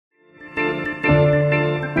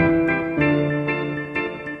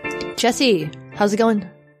Jesse, how's it going?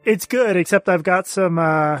 It's good, except I've got some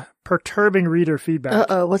perturbing reader feedback.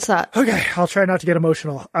 Uh-oh, what's that? Okay, I'll try not to get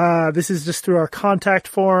emotional. This is just through our contact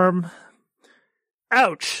form.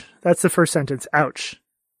 Ouch. That's the first sentence. Ouch.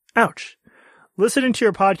 Ouch. Listening to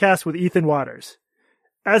your podcast with Ethan Waters.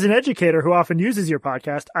 As an educator who often uses your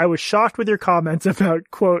podcast, I was shocked with your comments about,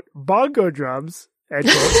 quote, bongo drums, end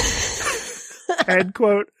quote, end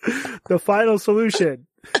quote, the final solution.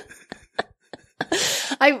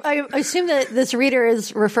 I assume that this reader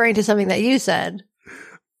is referring to something that you said.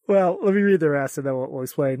 Well, let me read the rest and then we'll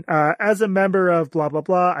explain. As a member of blah, blah,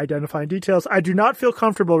 blah, identifying details, I do not feel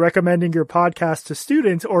comfortable recommending your podcast to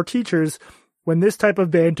students or teachers when this type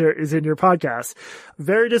of banter is in your podcast.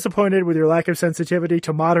 Very disappointed with your lack of sensitivity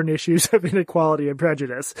to modern issues of inequality and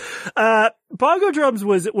prejudice. Bongo drums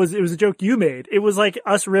was a joke you made. It was like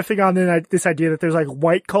us riffing on this idea that there's like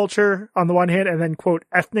white culture on the one hand and then, quote,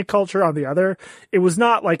 ethnic culture on the other. It was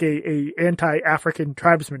not like a anti-African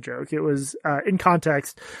tribesman joke. It was, in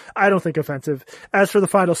context, I don't think offensive. As for the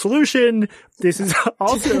final solution, this is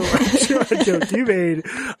also a joke you made.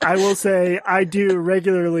 I will say I do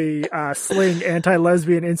regularly, sling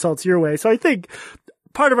anti-lesbian insults your way. So I think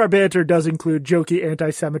part of our banter does include jokey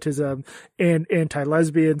anti-Semitism and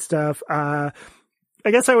anti-lesbian stuff. I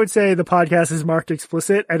guess I would say the podcast is marked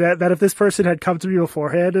explicit, and that if this person had come to me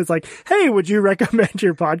beforehand, it's like, hey, would you recommend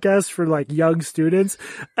your podcast for like young students?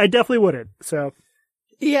 I definitely wouldn't. So.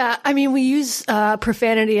 Yeah, I mean, we use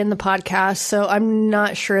profanity in the podcast, so I'm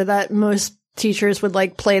not sure that most teachers would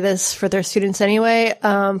like play this for their students anyway,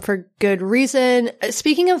 for good reason.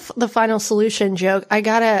 Speaking of the final solution joke, I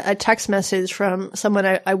got a text message from someone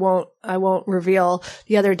I won't reveal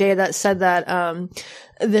the other day that said that,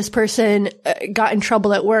 this person got in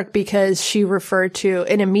trouble at work because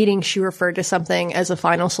in a meeting, she referred to something as a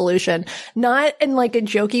final solution. Not in like a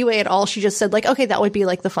jokey way at all. She just said like, okay, that would be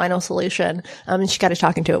like the final solution. And she got to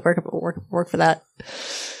talking to it work for that.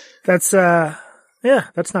 That's, yeah,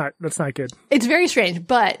 that's not good. It's very strange,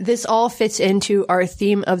 but this all fits into our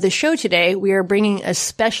theme of the show today. We are bringing a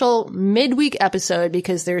special midweek episode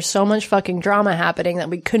because there's so much fucking drama happening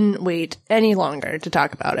that we couldn't wait any longer to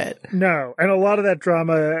talk about it. No, and a lot of that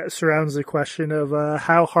drama surrounds the question of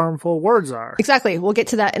how harmful words are. Exactly. We'll get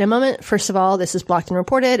to that in a moment. First of all, this is Blocked and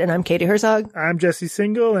Reported, and I'm Katie Herzog. I'm Jesse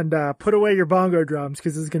Single, and put away your bongo drums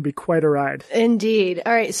because this is going to be quite a ride. Indeed.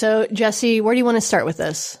 All right, so Jesse, where do you want to start with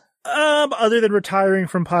this? Other than retiring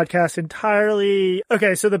from podcasts entirely.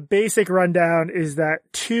 Okay, so the basic rundown is that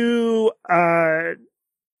two,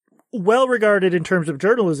 well-regarded in terms of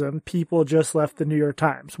journalism, people just left the New York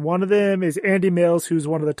Times. One of them is Andy Mills, who's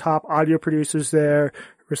one of the top audio producers there,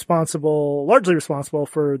 largely responsible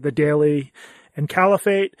for The Daily and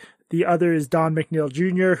Caliphate. The other is Don McNeil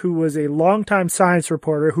Jr., who was a longtime science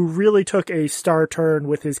reporter who really took a star turn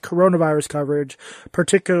with his coronavirus coverage,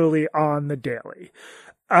 particularly on The Daily.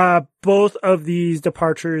 Both of these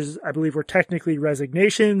departures, I believe, were technically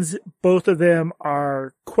resignations. Both of them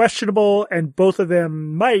are questionable, and both of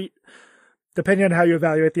them might, depending on how you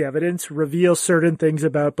evaluate the evidence, reveal certain things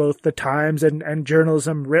about both the Times and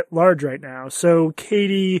journalism writ large right now. So,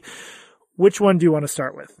 Katie, which one do you want to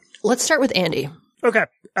start with? Let's start with Andy. Okay.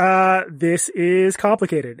 This is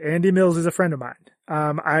complicated. Andy Mills is a friend of mine.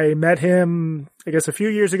 I met him, I guess, a few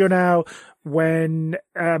years ago now when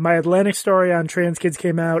my Atlantic story on trans kids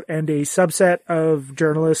came out, and a subset of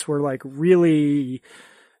journalists were like really,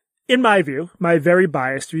 in my view, my very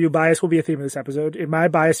biased view, bias will be a theme of this episode. In my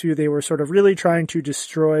biased view, they were sort of really trying to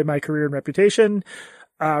destroy my career and reputation.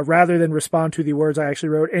 Rather than respond to the words I actually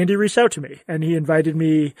wrote, Andy reached out to me and he invited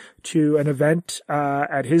me to an event,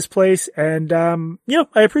 at his place. And,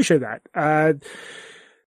 I appreciate that.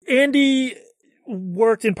 Andy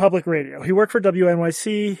worked in public radio. He worked for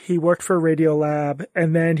WNYC. He worked for Radiolab,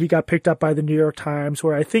 and then he got picked up by the New York Times,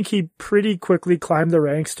 where I think he pretty quickly climbed the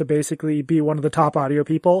ranks to basically be one of the top audio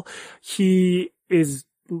people.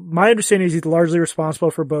 My understanding is he's largely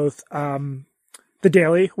responsible for both, The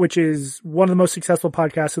Daily, which is one of the most successful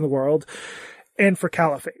podcasts in the world, and for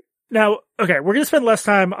Caliphate. Now, okay, we're going to spend less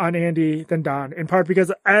time on Andy than Don, in part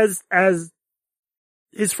because as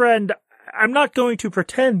his friend, I'm not going to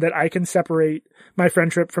pretend that I can separate my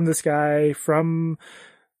friendship from this guy, from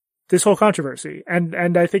this whole controversy.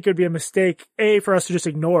 And I think it would be a mistake, A, for us to just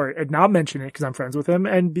ignore it and not mention it because I'm friends with him,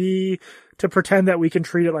 and B, to pretend that we can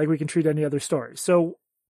treat it like we can treat any other story. So,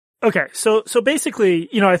 okay. So basically,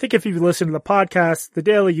 I think if you've listened to the podcast, The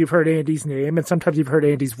Daily, you've heard Andy's name and sometimes you've heard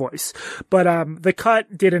Andy's voice. But, The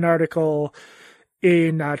Cut did an article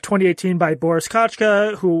in 2018 by Boris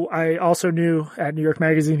Kochka, who I also knew at New York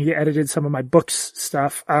Magazine. He edited some of my books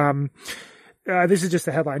stuff. This is just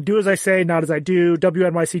a headline. Do as I say, not as I do.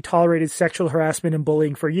 WNYC tolerated sexual harassment and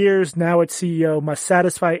bullying for years. Now its CEO must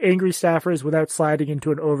satisfy angry staffers without sliding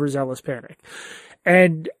into an overzealous panic.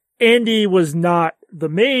 And Andy was not the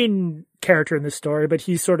main character in this story, but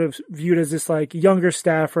he's sort of viewed as this like younger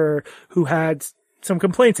staffer who had some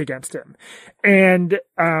complaints against him. And,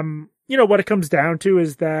 what it comes down to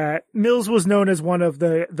is that Mills was known as one of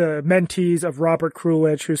the mentees of Robert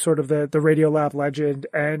Krulwich, who's sort of the Radiolab legend.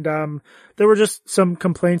 And, there were just some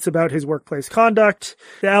complaints about his workplace conduct.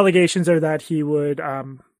 The allegations are that he would,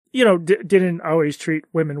 didn't always treat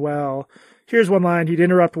women well. Here's one line. He'd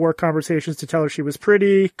interrupt work conversations to tell her she was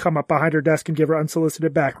pretty, come up behind her desk and give her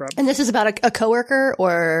unsolicited back rubs. And this is about a coworker,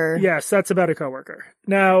 or? Yes, that's about a coworker.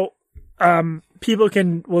 Now,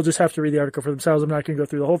 we'll just have to read the article for themselves. I'm not going to go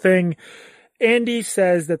through the whole thing. Andy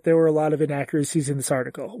says that there were a lot of inaccuracies in this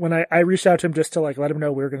article. When I reached out to him just to let him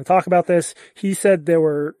know we were going to talk about this, he said there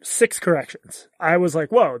were 6 corrections. I was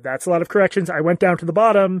like, whoa, that's a lot of corrections. I went down to the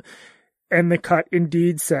bottom and the cut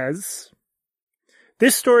indeed says,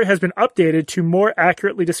 this story has been updated to more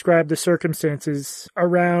accurately describe the circumstances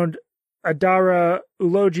around Adara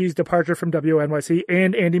Uloji's departure from WNYC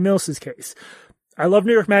and Andy Mills's case. I love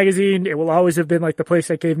New York Magazine. It will always have been the place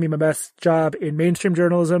that gave me my best job in mainstream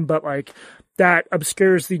journalism, but that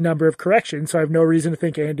obscures the number of corrections. So I have no reason to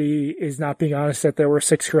think Andy is not being honest that there were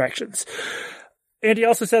 6 corrections. Andy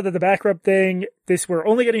also said that the back rub thing, we're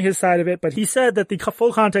only getting his side of it, but he said that the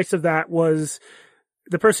full context of that was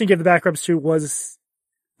the person he gave the back rubs to was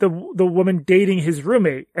the woman dating his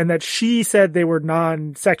roommate, and that she said they were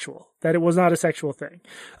non-sexual, that it was not a sexual thing.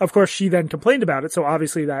 Of course, she then complained about it, so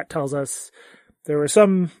obviously that tells us there was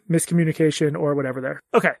some miscommunication or whatever there.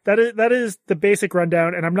 Okay, that is the basic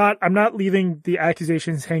rundown, and I'm not leaving the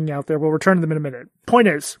accusations hanging out there. We'll return to them in a minute. Point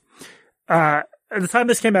is, at the time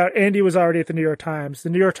this came out, Andy was already at the New York Times. The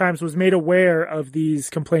New York Times was made aware of these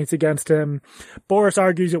complaints against him. Boris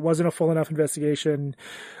argues it wasn't a full enough investigation.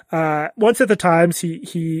 Once at the Times,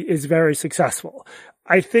 he is very successful.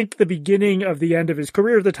 I think the beginning of the end of his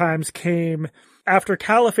career at the Times came after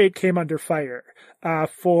Caliphate came under fire,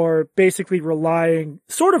 for basically relying,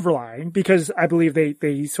 because I believe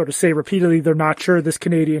they sort of say repeatedly they're not sure this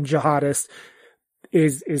Canadian jihadist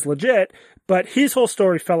is legit. But his whole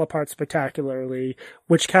story fell apart spectacularly,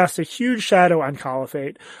 which cast a huge shadow on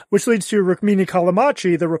Caliphate, which leads to Rukmini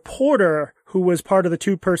Callimachi, the reporter who was part of the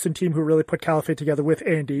 2-person team who really put Caliphate together with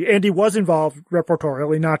Andy. Andy was involved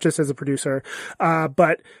reportorially, not just as a producer,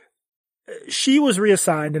 but she was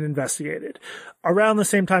reassigned and investigated. Around the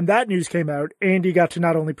same time that news came out, Andy got to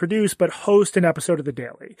not only produce, but host an episode of The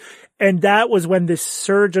Daily. And that was when this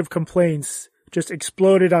surge of complaints just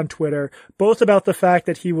exploded on Twitter, both about the fact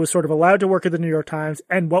that he was sort of allowed to work at the New York Times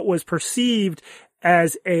and what was perceived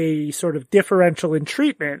as a sort of differential in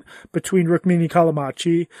treatment between Rukmini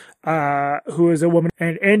Callimachi, who is a woman,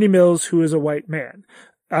 and Andy Mills, who is a white man.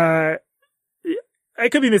 I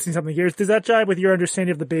could be missing something here. Does that jive with your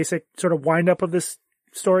understanding of the basic sort of wind-up of this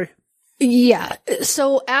story? Yeah.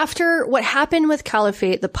 So after what happened with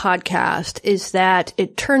Caliphate, the podcast, is that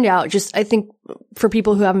it turned out, I think for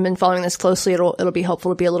people who haven't been following this closely, it'll be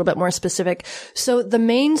helpful to be a little bit more specific. So the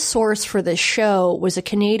main source for this show was a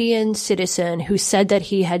Canadian citizen who said that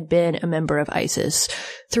he had been a member of ISIS.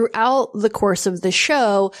 Throughout the course of the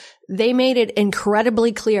show, they made it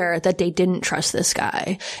incredibly clear that they didn't trust this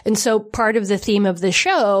guy. And so part of the theme of the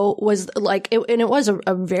show was it was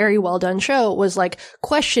a very well done show, was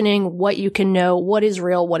questioning what you can know, what is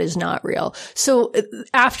real, what is not real. So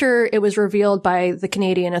after it was revealed by the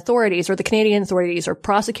Canadian authorities, or the Canadian authorities are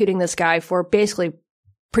prosecuting this guy for basically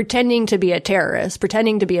pretending to be a terrorist,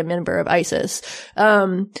 pretending to be a member of ISIS.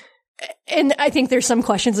 And I think there's some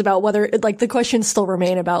questions about whether, the questions still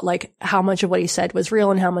remain about, how much of what he said was real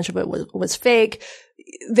and how much of it was fake.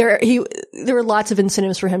 There were lots of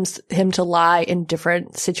incentives for him to lie in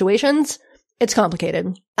different situations. It's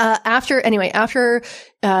complicated. After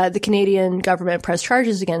the Canadian government pressed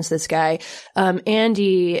charges against this guy,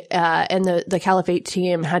 Andy, and the Caliphate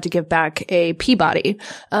team had to give back a Peabody.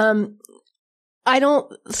 I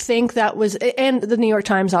don't think that was, and the New York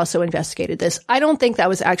Times also investigated this. I don't think that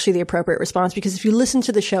was actually the appropriate response, because if you listen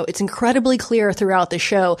to the show, it's incredibly clear throughout the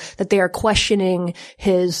show that they are questioning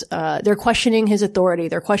his authority.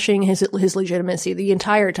 They're questioning his legitimacy the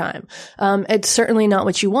entire time. It's certainly not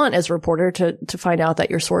what you want as a reporter to find out that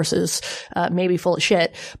your source is, maybe full of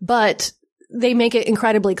shit, but they make it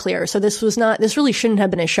incredibly clear. So this really shouldn't have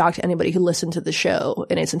been a shock to anybody who listened to the show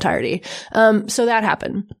in its entirety. So that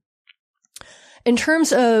happened. in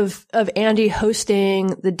terms of Andy hosting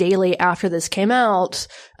the Daily after this came out,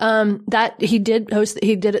 that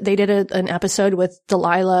they did an episode with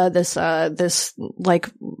Delilah, this like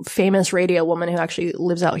famous radio woman who actually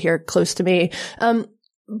lives out here close to me.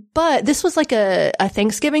 But this was like a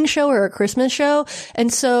Thanksgiving show or a Christmas show.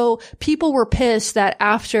 And so people were pissed that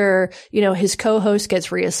after, his co-host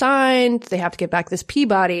gets reassigned, they have to get back this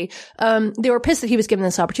Peabody. They were pissed that he was given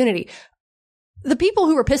this opportunity. The people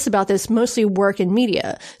who were pissed about this mostly work in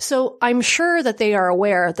media. So I'm sure that they are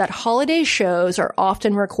aware that holiday shows are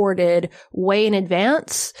often recorded way in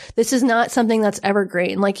advance. This is not something that's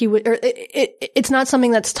evergreen. It's not something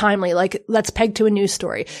that's timely, like that's pegged to a news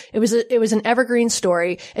story. It was an evergreen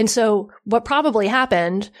story. And so what probably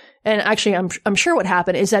happened, and actually I'm sure what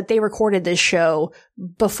happened, is that they recorded this show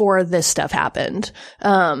before this stuff happened.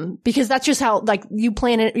 Because that's just how, like, you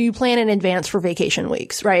plan in advance for vacation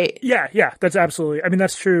weeks, right? Yeah, that's absolutely. I mean,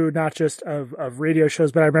 that's true not just of radio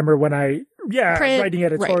shows, but I remember when writing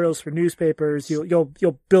editorials for newspapers,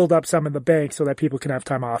 you'll build up some in the bank so that people can have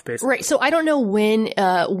time off, basically. Right. So I don't know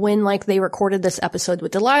when like they recorded this episode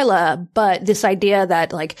with Delilah, but this idea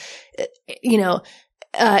that, like,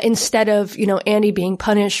 instead of, Andy being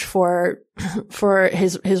punished for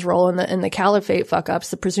his role in the caliphate fuck-ups,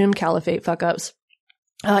 the presumed caliphate fuck-ups,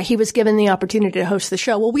 he was given the opportunity to host the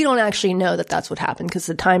show. Well, we don't actually know that that's what happened because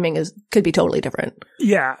the timing could be totally different.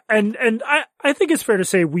 Yeah. And I think it's fair to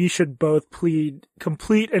say we should both plead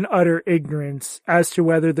complete and utter ignorance as to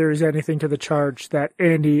whether there is anything to the charge that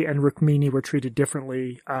Andy and Rukmini were treated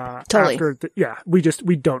differently. Totally.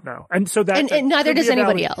 We don't know. And so that, and neither does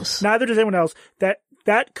anybody else. Neither does anyone else.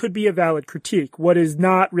 That could be a valid critique. What is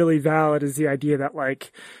not really valid is the idea that,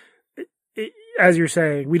 like, as you're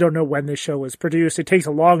saying, we don't know when this show was produced. It takes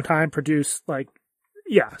a long time to produce,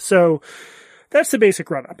 so that's the basic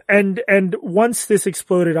run-up. And once this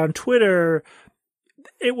exploded on Twitter,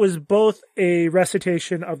 it was both a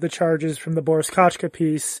recitation of the charges from the Boris Kochka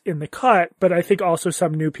piece in The Cut, but I think also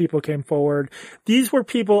some new people came forward. These were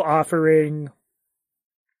people offering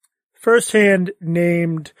firsthand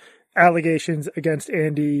named allegations against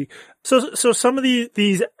Andy. So some of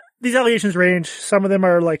these allegations range. Some of them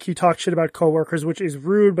are like he talked shit about coworkers, which is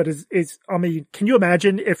rude, but can you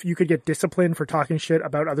imagine if you could get disciplined for talking shit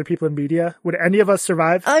about other people in media? Would any of us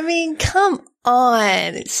survive? I mean, come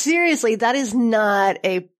on. Seriously, that is not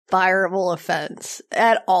a fireable offense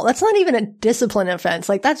at all. That's not even a discipline offense.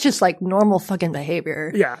 Like, that's just like normal fucking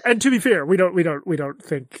behavior. Yeah. And to be fair, we don't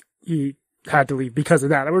think he had to leave because of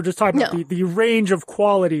that. We're just talking about the range of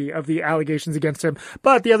quality of the allegations against him.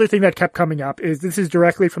 But the other thing that kept coming up is this is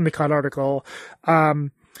directly from the Cut article,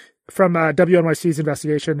 from WNYC's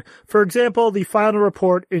investigation. For example, the final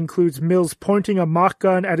report includes Mills pointing a mock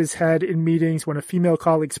gun at his head in meetings when a female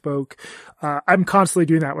colleague spoke. I'm constantly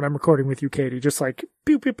doing that when I'm recording with you, Katie, just like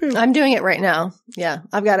pew, pew, pew. I'm doing it right now. Yeah.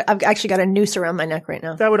 I've actually got a noose around my neck right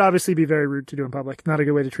now. That would obviously be very rude to do in public. Not a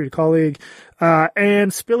good way to treat a colleague.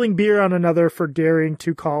 And spilling beer on another for daring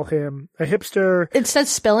to call him a hipster. It says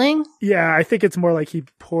spilling? Yeah. I think it's more like he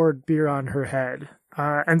poured beer on her head.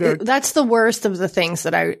 That's the worst of the things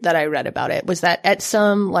that I read about it, was that at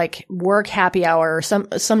some like work happy hour or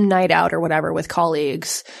some night out or whatever with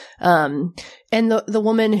colleagues, and the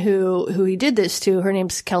woman who he did this to, her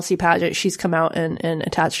name's Kelsey Paget. She's come out and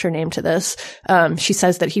attached her name to this. She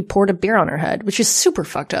says that he poured a beer on her head, which is super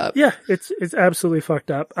fucked up. Yeah, it's absolutely fucked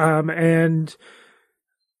up. And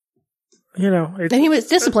he was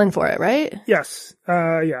disciplined for it, right? Yes.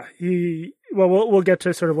 Yeah. We'll get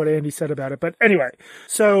to sort of what Andy said about it. But anyway,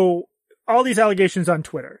 so all these allegations on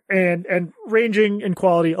Twitter and ranging in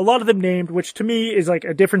quality, a lot of them named, which to me is like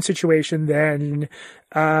a different situation than,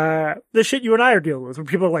 the shit you and I are dealing with,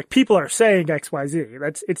 where people are saying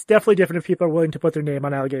XYZ. It's definitely different if people are willing to put their name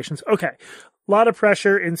on allegations. Okay. A lot of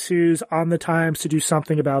pressure ensues on the Times to do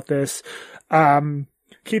something about this.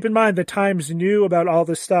 Keep in mind the Times knew about all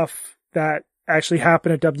this stuff that actually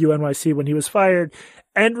happened at WNYC when he was fired.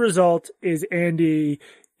 End result is Andy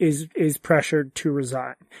is pressured to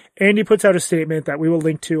resign. Andy puts out a statement that we will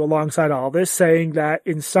link to alongside all this, saying that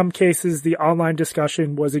in some cases the online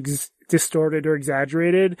discussion was distorted or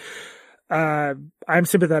exaggerated. I'm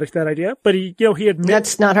sympathetic to that idea, but he admits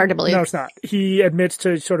that's not hard to believe. No, it's not. He admits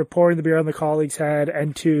to sort of pouring the beer on the colleague's head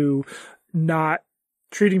and to not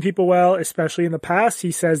treating people well, especially in the past.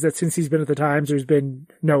 He says that since he's been at the Times, there's been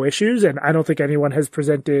no issues, and I don't think anyone has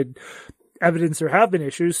presented evidence there have been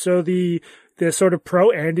issues. So the sort of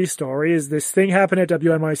pro-Andy story is this thing happened at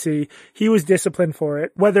WNYC. He was disciplined for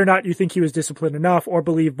it. Whether or not you think he was disciplined enough or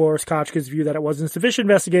believe Boris Kochka's view that it wasn't a sufficient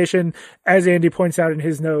investigation, as Andy points out in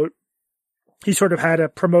his note, he sort of had a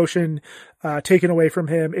promotion taken away from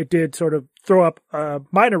him. It did sort of throw up a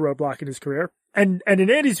minor roadblock in his career. And in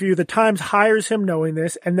Andy's view, the Times hires him knowing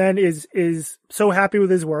this and then is so happy with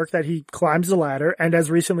his work that he climbs the ladder. And as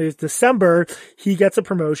recently as December, he gets a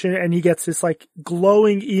promotion and he gets this like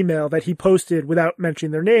glowing email that he posted without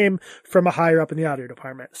mentioning their name from a higher up in the audio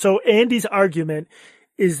department. So Andy's argument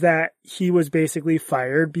is that he was basically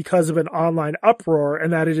fired because of an online uproar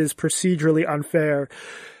and that it is procedurally unfair.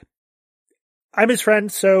 I'm his friend,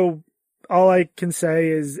 so all I can say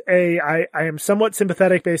is A, I am somewhat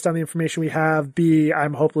sympathetic based on the information we have. B,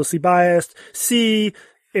 I'm hopelessly biased. C,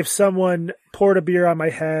 if someone poured a beer on my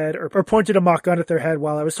head or pointed a mock gun at their head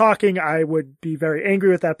while I was talking, I would be very angry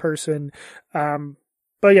with that person.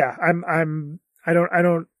 But yeah, I don't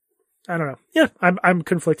know. Yeah, I'm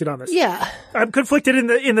conflicted on this. Yeah. I'm conflicted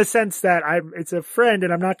in the sense that it's a friend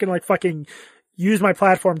and I'm not gonna like fucking use my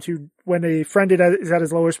platform to, when a friend is at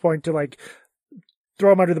his lowest point, to like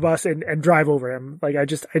throw him under the bus and drive over him. Like,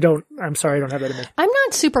 I'm sorry, I don't have that in me. I'm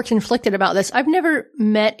not super conflicted about this. I've never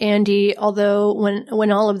met Andy, although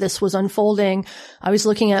when all of this was unfolding, I was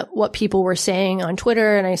looking at what people were saying on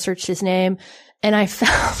Twitter and I searched his name and I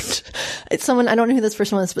found someone, I don't know who this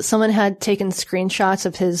person was, but someone had taken screenshots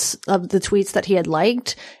of the tweets that he had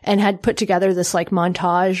liked and had put together this like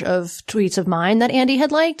montage of tweets of mine that Andy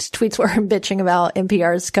had liked, tweets where I'm bitching about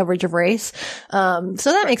NPR's coverage of race. So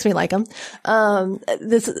that makes me like him.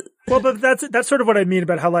 Well, but that's sort of what I mean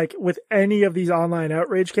about how, like, with any of these online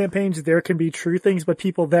outrage campaigns, there can be true things, but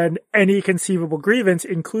people then, any conceivable grievance,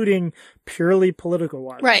 including purely political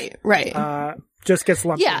ones. Right. Just gets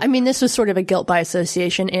lumped. Yeah, I mean, this was sort of a guilt by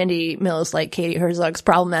association. Andy Mills like Katie Herzog's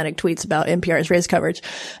problematic tweets about NPR's race coverage.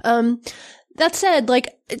 That said,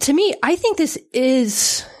 like, to me, I think this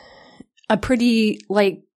is a pretty,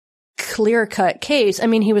 like, clear-cut case. I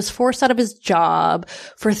mean, he was forced out of his job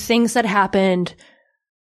for things that happened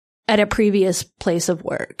at a previous place of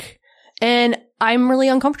work. And I'm really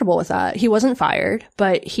uncomfortable with that. He wasn't fired,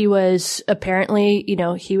 but he was apparently,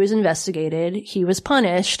 he was investigated, he was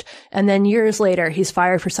punished, and then years later he's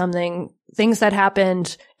fired for things that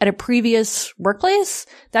happened at a previous workplace.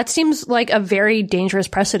 That seems like a very dangerous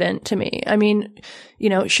precedent to me. I mean,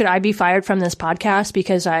 should I be fired from this podcast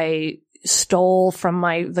because I stole from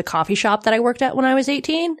the coffee shop that I worked at when I was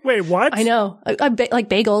 18. Wait, what? I know. Like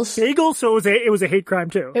bagels. Bagels? So it was a hate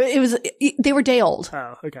crime too. They were day old.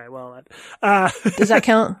 Oh, okay. Well, does that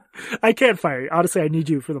count? I can't fire you. Honestly, I need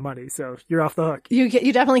you for the money, so you're off the hook. You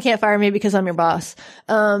definitely can't fire me because I'm your boss.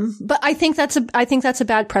 But I think that's a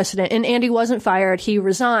bad precedent. And Andy wasn't fired. He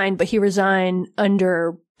resigned, but he resigned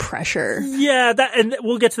under pressure. Yeah, and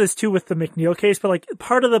we'll get to this too with the McNeil case, but like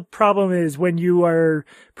part of the problem is when you are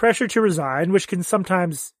pressured to resign, which can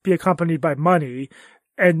sometimes be accompanied by money,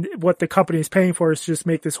 and what the company is paying for is to just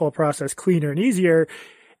make this whole process cleaner and easier.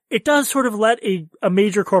 It does sort of let a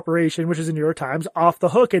major corporation, which is the New York Times, off the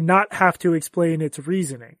hook and not have to explain its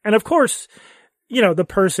reasoning. And of course, the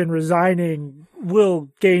person resigning will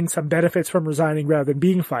gain some benefits from resigning rather than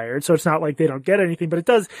being fired. So it's not like they don't get anything, but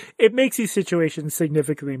it makes these situations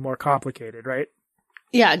significantly more complicated, right?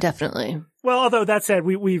 Yeah, definitely. Well, although that said,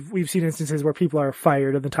 we've seen instances where people are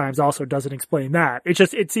fired and the Times also doesn't explain that.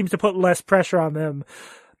 It seems to put less pressure on them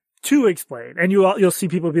to explain. And you'll see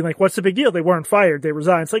people being like, what's the big deal? They weren't fired. They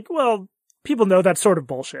resigned. It's like, well, people know that's sort of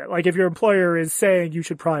bullshit. Like, if your employer is saying you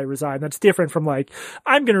should probably resign, that's different from like,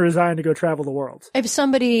 I'm going to resign to go travel the world. If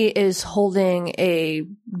somebody is holding a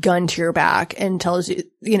gun to your back and tells you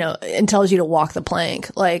to walk the plank,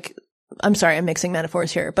 like, I'm sorry, I'm mixing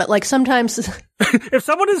metaphors here, but like sometimes if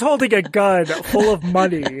someone is holding a gun full of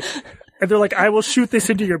money and they're like, I will shoot this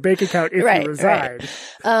into your bank account if you resign.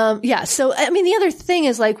 Right. Yeah. So, I mean, the other thing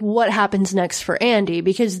is like, what happens next for Andy?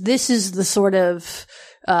 Because this is the sort of,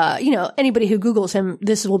 anybody who Googles him,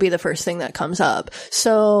 this will be the first thing that comes up.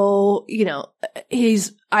 So,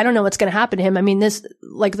 I don't know what's going to happen to him. I mean, this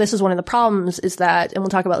is one of the problems is that, and we'll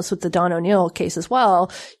talk about this with the Don O'Neill case as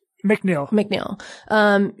well. McNeil.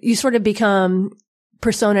 You sort of become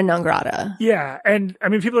persona non grata. Yeah. And I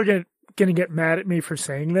mean, people are going to get mad at me for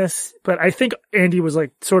saying this, but I think Andy was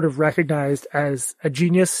like sort of recognized as a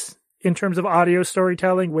genius in terms of audio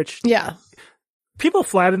storytelling, which people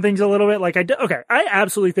flatten things a little bit. Like I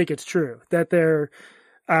absolutely think it's true that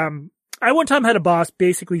I one time had a boss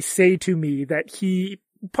basically say to me that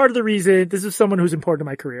part of the reason, this is someone who's important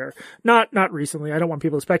to my career, not recently, I don't want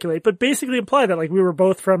people to speculate, but basically imply that like we were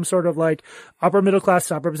both from sort of like upper middle class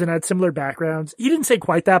suburbs and had similar backgrounds. He didn't say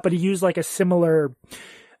quite that, but he used like a similar,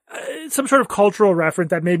 some sort of cultural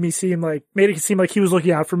reference that made it seem like he was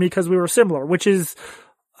looking out for me because we were similar, which is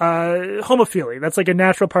homophilia. That's like a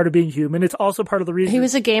natural part of being human. It's also part of the reason he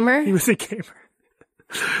was a gamer. He was a gamer.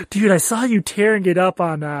 Dude, I saw you tearing it up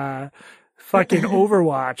on fucking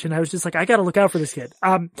Overwatch, and I was just like, I gotta look out for this kid.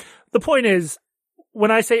 The point is,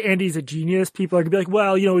 when I say Andy's a genius, people are gonna be like,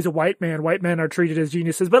 well, you know, he's a white man. White men are treated as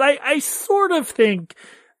geniuses. But I sort of think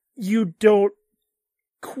you don't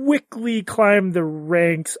quickly climb the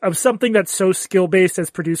ranks of something that's so skill-based as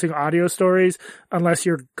producing audio stories unless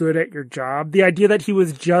you're good at your job. The idea that he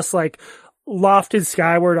was just like lofted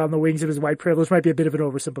skyward on the wings of his white privilege might be a bit of an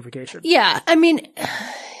oversimplification. Yeah. I mean,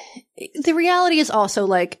 the reality is also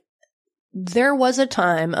like, there was a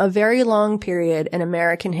time, a very long period in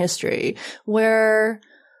American history where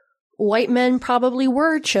white men probably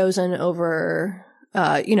were chosen over,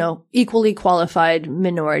 equally qualified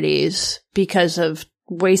minorities because of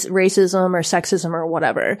racism or sexism or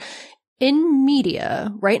whatever. In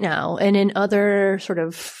media right now and in other sort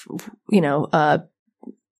of,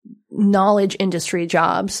 knowledge industry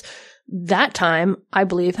jobs, that time, I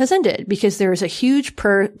believe, has ended because there is a huge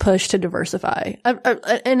push to diversify.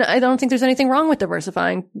 And I don't think there's anything wrong with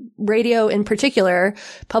diversifying. Radio in particular,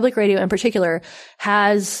 public radio in particular,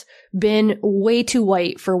 has been way too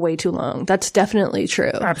white for way too long. That's definitely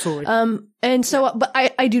true. Absolutely. And so, but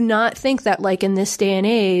I do not think that like in this day and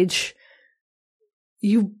age,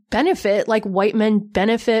 you benefit, like white men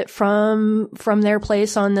benefit from their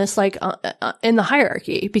place on this, like, in the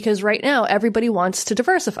hierarchy, because right now everybody wants to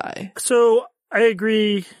diversify. So I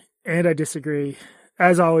agree and I disagree.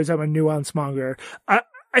 As always, I'm a nuance monger. I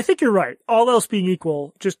think you're right. All else being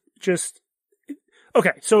equal, just,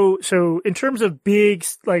 okay. So in terms of big,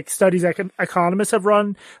 like, studies economists have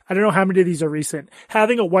run, I don't know how many of these are recent.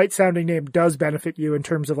 Having a white sounding name does benefit you in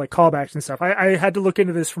terms of like callbacks and stuff. I had to look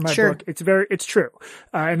into this for my book. It's true.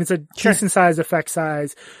 And it's a decent size effect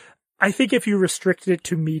size. I think if you restricted it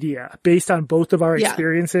to media based on both of our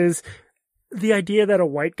experiences, the idea that a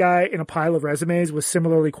white guy in a pile of resumes was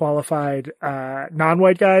similarly qualified,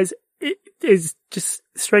 non-white guys, it is just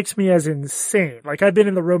strikes me as insane. Like, I've been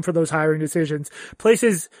in the room for those hiring decisions.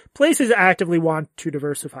 Places actively want to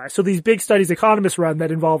diversify. So these big studies economists run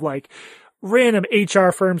that involve like random HR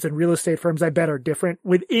firms and real estate firms, I bet, are different.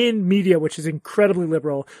 Within media, which is incredibly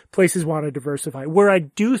liberal, places want to diversify. Where I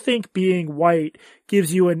do think being white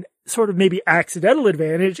gives you an sort of maybe accidental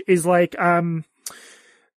advantage is like,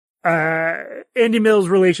 Andy Mills'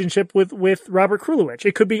 relationship with Robert Krulewicz.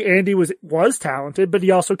 It could be Andy was talented, but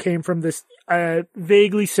he also came from this,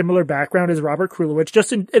 vaguely similar background as Robert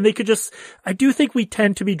Krulewicz. I do think we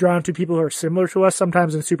tend to be drawn to people who are similar to us,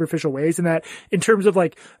 sometimes in superficial ways, and that in terms of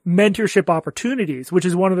like mentorship opportunities, which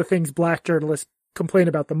is one of the things Black journalists complain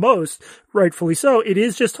about the most, rightfully so.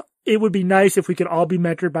 It would be nice if we could all be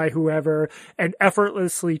mentored by whoever and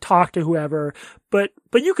effortlessly talk to whoever, but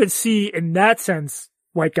you could see in that sense,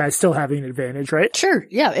 white guys still having an advantage, right? Sure.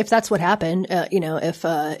 Yeah. If that's what happened,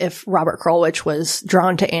 if Robert Krulewicz was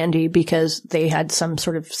drawn to Andy because they had some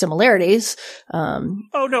sort of similarities. Oh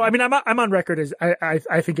no. I mean, I'm on record as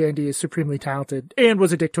I think Andy is supremely talented and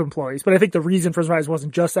was a dick to employees, but I think the reason for his rise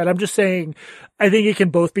wasn't just that. I'm just saying, I think it can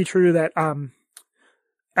both be true that,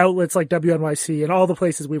 outlets like WNYC and all the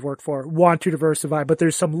places we've worked for want to diversify, but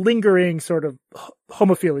there's some lingering sort of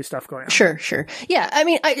homophilia stuff going on. Sure. Yeah. I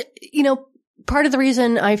mean, part of the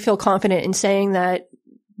reason I feel confident in saying that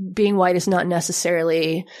being white is not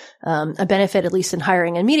necessarily a benefit, at least in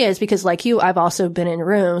hiring and media, is because, like you, I've also been in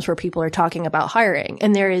rooms where people are talking about hiring,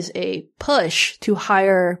 and there is a push to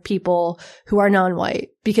hire people who are non-white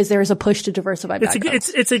because there is a push to diversify backgrounds.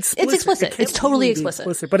 It's explicit. It's explicit. It's totally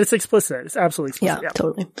explicit. But it's explicit. It's absolutely explicit. Yeah,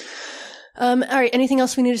 totally. All right. Anything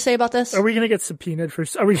else we need to say about this? Are we going to get subpoenaed for,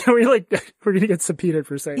 we're going to get subpoenaed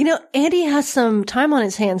for saying, Andy has some time on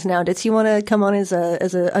his hands now. Did he want to come on as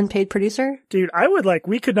a unpaid producer? Dude, I would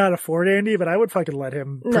we could not afford Andy, but I would fucking let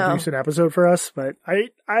him produce an episode for us. But oh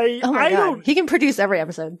my God. He can produce every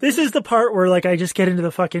episode. This is the part where I just get into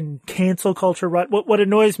the fucking cancel culture rut. What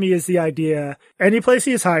annoys me is the idea any place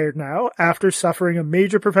he is hired now after suffering a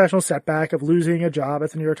major professional setback of losing a job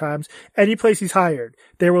at the New York Times, any place he's hired,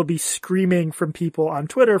 there will be screaming from people on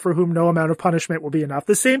Twitter for whom no amount of punishment will be enough.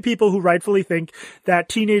 The same people who rightfully think that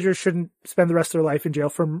teenagers shouldn't spend the rest of their life in jail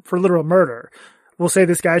for literal murder will say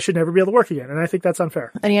this guy should never be able to work again. And I think that's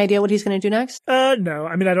unfair. Any idea what he's going to do next? No.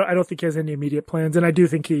 I mean, I don't think he has any immediate plans. And I do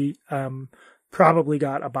think he, probably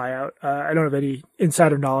got a buyout. I don't have any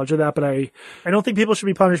insider knowledge of that, but I don't think people should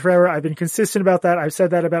be punished forever. I've been consistent about that. I've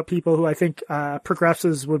said that about people who I think,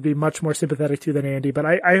 progressives would be much more sympathetic to than Andy, but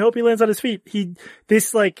I hope he lands on his feet.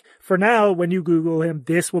 For now, when you Google him,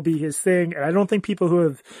 this will be his thing. And I don't think people who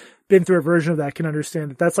have been through a version of that can understand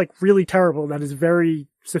that that's like really terrible. That is very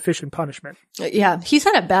sufficient punishment. Yeah, he's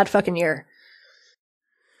had a bad fucking year.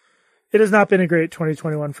 It has not been a great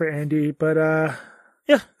 2021 for Andy, but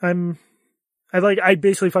yeah, I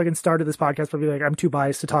basically fucking started this podcast by being like, I'm too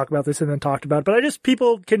biased to talk about this and then talked about it. But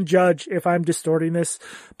people can judge if I'm distorting this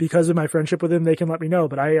because of my friendship with him. They can let me know.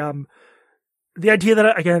 But the idea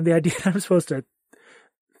that I'm supposed to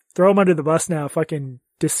throw him under the bus now fucking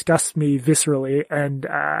disgusts me viscerally and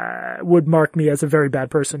would mark me as a very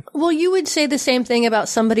bad person. Well, you would say the same thing about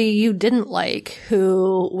somebody you didn't like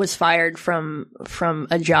who was fired from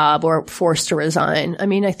a job or forced to resign. I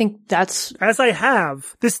mean, I think that's... As I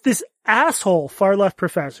have, this asshole far-left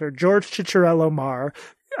professor, George Cicciarello Mar,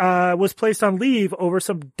 was placed on leave over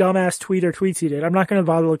some dumbass tweets he did. I'm not going to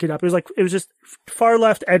bother looking it up. It was just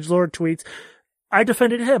far-left edgelord tweets. I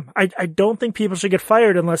defended him. I don't think people should get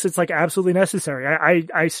fired unless it's like absolutely necessary.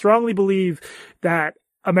 I strongly believe that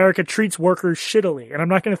America treats workers shittily, and I'm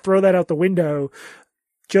not going to throw that out the window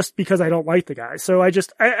just because I don't like the guy. So I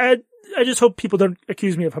just hope people don't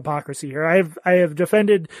accuse me of hypocrisy here. I have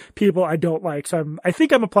defended people I don't like. So I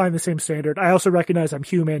think I'm applying the same standard. I also recognize I'm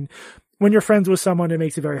human. When you're friends with someone, it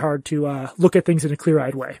makes it very hard to look at things in a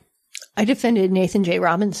clear-eyed way. I defended Nathan J.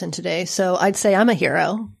 Robinson today, so I'd say I'm a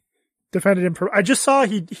hero. Defended him. I just saw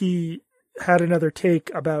he had another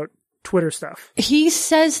take about Twitter stuff. He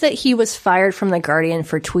says that he was fired from The Guardian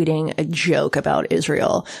for tweeting a joke about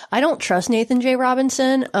Israel. I don't trust Nathan J.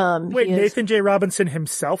 Robinson. Wait, Nathan J. Robinson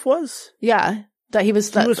himself was? Yeah. That he was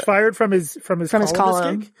fired from his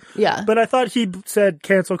column. Yeah. But I thought he said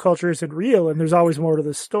cancel culture isn't real and there's always more to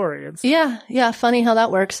this story. And Yeah. Funny how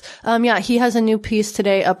that works. Yeah, he has a new piece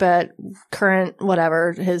today up at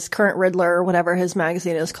his Current Riddler, whatever his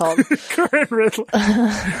magazine is called. Current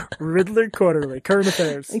Riddler. Riddler Quarterly. Current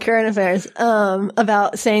Affairs.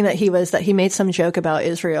 About saying that he made some joke about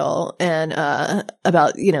Israel and,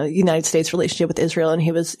 about, United States relationship with Israel, and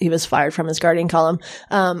he was fired from his Guardian column.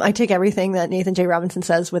 I take everything that Nathan J. Robinson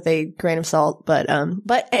says with a grain of salt, but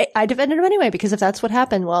I defended him anyway, because if that's what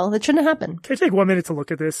happened, well, it shouldn't have happened. Can I take 1 minute to look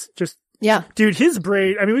at this? Yeah. Dude, his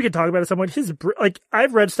brain, I mean, we could talk about it somewhat.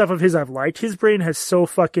 I've read stuff of his I've liked. His brain has so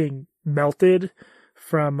fucking melted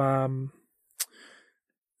from,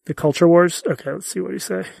 the culture wars. Okay, let's see what he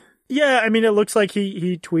say. Yeah, I mean, it looks like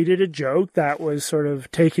he tweeted a joke that was sort of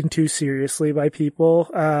taken too seriously by people.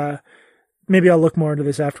 Maybe I'll look more into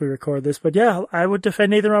this after we record this, but yeah, I would defend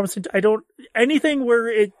Nathan Robinson. Anything where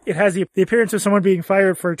it has the appearance of someone being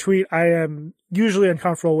fired for a tweet, I am usually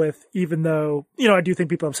uncomfortable with, even though, I do think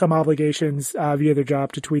people have some obligations, via their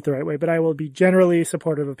job to tweet the right way, but I will be generally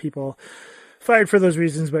supportive of people fired for those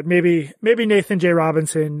reasons. But maybe Nathan J.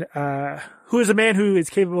 Robinson, who is a man who is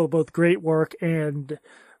capable of both great work and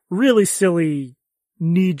really silly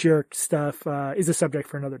knee-jerk stuff, is a subject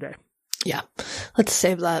for another day. Yeah. Let's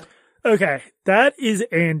save that. Okay, that is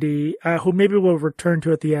Andy, who maybe we'll return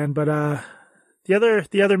to at the end, but the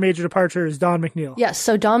other major departure is Don McNeil. Yes,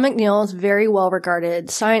 so Don McNeil is a very well-regarded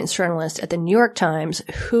science journalist at the New York Times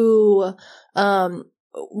who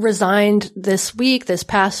resigned this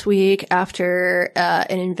past week after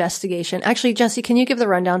an investigation. Actually, Jesse, can you give the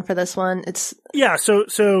rundown for this one?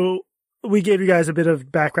 So we gave you guys a bit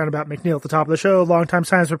of background about McNeil at the top of the show. Longtime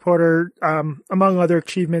science reporter, among other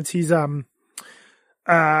achievements, he's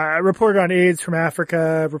reported on AIDS from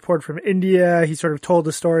Africa, reported from India. He sort of told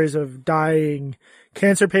the stories of dying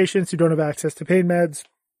cancer patients who don't have access to pain meds.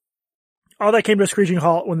 All that came to a screeching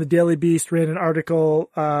halt when the Daily Beast ran an article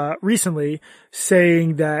recently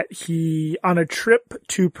saying that he, on a trip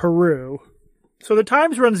to Peru, so the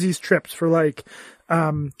Times runs these trips for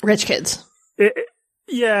rich kids.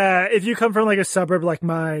 If you come from a suburb like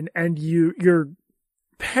mine and your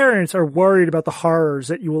parents are worried about the horrors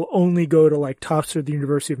that you will only go to Tufts or the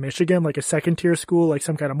University of Michigan, a second tier school, like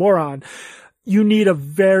some kind of moron, you need a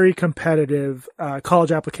very competitive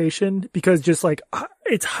college application, because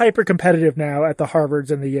it's hyper competitive now at the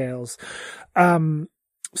Harvards and the Yales.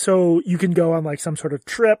 So you can go on some sort of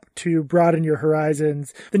trip to broaden your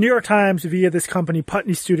horizons. The New York Times, via this company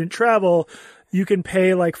Putney Student Travel, you can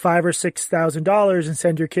pay $5,000 or $6,000 and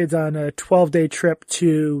send your kids on a 12-day trip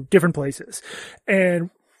to different places. And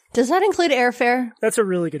does that include airfare? That's a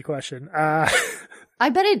really good question. I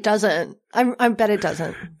bet it doesn't. I bet it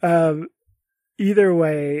doesn't. Either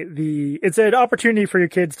way, it's an opportunity for your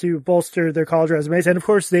kids to bolster their college resumes. And of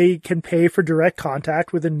course, they can pay for direct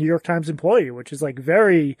contact with a New York Times employee, which is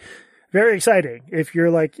very, very exciting if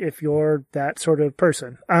you're that sort of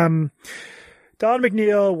person. Don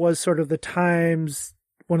McNeil was sort of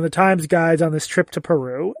one of the Times guides on this trip to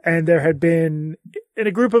Peru, and there had been, in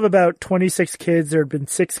a group of about 26 kids, there had been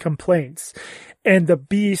 6 complaints. And the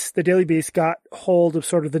Daily Beast, got hold of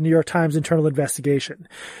sort of the New York Times internal investigation.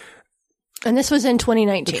 And this was in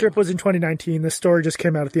 2019. The trip was in 2019. The story just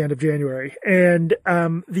came out at the end of January. And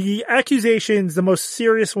the accusations, the most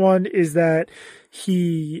serious one is that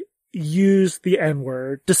he used the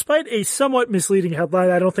N-word. Despite a somewhat misleading headline,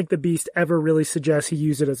 I don't think the Beast ever really suggests he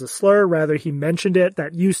used it as a slur. Rather, he mentioned it.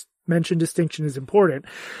 That mention distinction is important.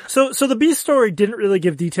 So the Beast story didn't really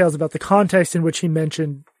give details about the context in which he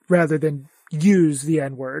mentioned rather than use the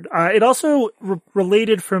N-word. It also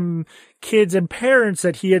related from kids and parents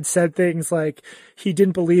that he had said things like he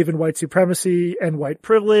didn't believe in white supremacy and white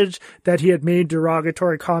privilege, that he had made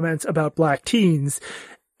derogatory comments about black teens.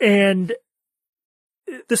 And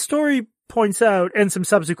the story points out, and some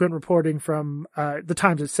subsequent reporting from the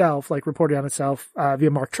Times itself, like reporting on itself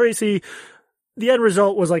via Mark Tracy, the end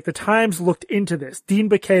result was like the Times looked into this. Dean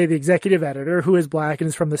Baquet, the executive editor, who is black and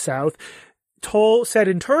is from the South, said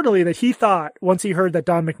internally that he thought, once he heard that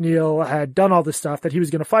Don McNeil had done all this stuff, that he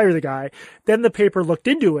was going to fire the guy. Then the paper looked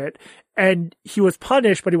into it, and he was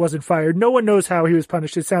punished, but he wasn't fired. No one knows how he was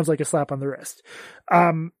punished. It sounds like a slap on the wrist.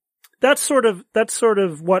 That's sort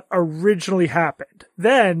of what originally happened.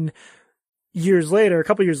 Then, a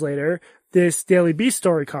couple years later, this Daily Beast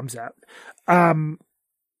story comes out.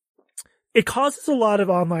 It causes a lot of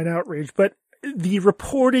online outrage, but the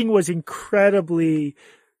reporting was incredibly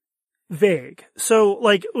vague. So,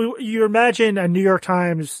 like, you imagine a New York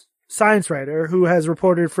Times science writer who has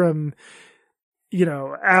reported from,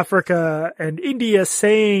 Africa and India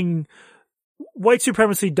saying white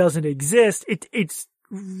supremacy doesn't exist. It's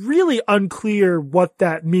really unclear what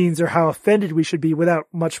that means or how offended we should be without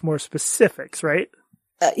much more specifics, right?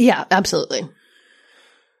 Yeah, absolutely.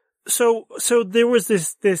 So there was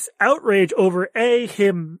this outrage over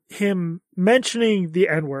him mentioning the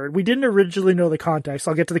N-word. We didn't originally know the context.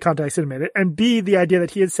 I'll get to the context in a minute. And B, the idea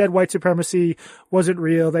that he had said white supremacy wasn't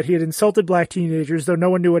real, that he had insulted black teenagers, though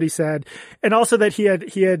no one knew what he said. And also that he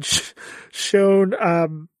had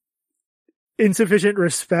shown, insufficient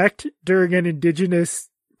respect during an indigenous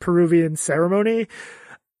Peruvian ceremony.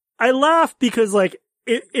 I laugh because, like,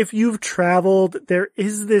 if you've traveled, there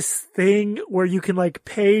is this thing where you can, like,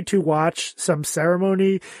 pay to watch some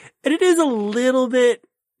ceremony, and it is a little bit,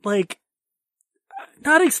 like,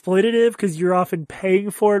 not exploitative because you're often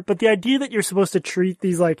paying for it, but the idea that you're supposed to treat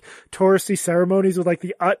these, like, touristy ceremonies with, like,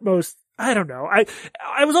 the utmost, I don't know.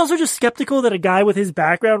 I was also just skeptical that a guy with his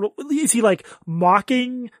background, is he like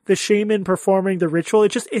mocking the shaman performing the ritual?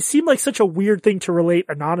 It seemed like such a weird thing to relate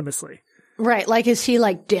anonymously. Right. Like, is he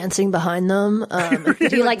like dancing behind them?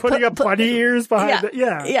 Did he like putting up bunny ears behind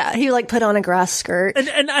Yeah. He like put on a grass skirt.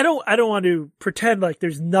 And I don't want to pretend like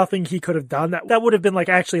there's nothing he could have done that would have been like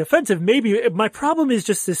actually offensive. Maybe my problem is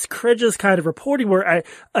just this credulous kind of reporting where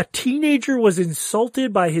a teenager was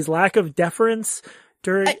insulted by his lack of deference.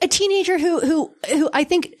 A teenager who I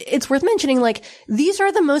think it's worth mentioning, like, these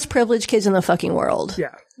are the most privileged kids in the fucking world.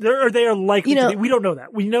 Yeah. They are likely to be. We don't know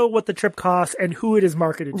that. We know what the trip costs and who it is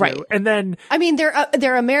marketed to. And then, I mean,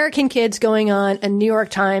 they're American kids going on a New York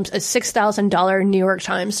Times, a $6,000 New York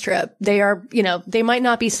Times trip. They are, they might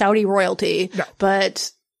not be Saudi royalty,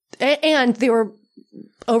 but they were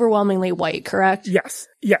overwhelmingly white, correct? Yes.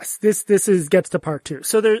 This gets to part two.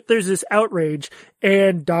 So there's this outrage,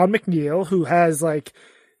 and Don McNeil, who has like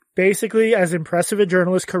basically as impressive a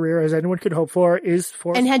journalist career as anyone could hope for, is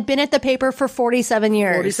forced, and had been at the paper for 47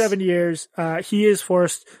 years. 47 years. He is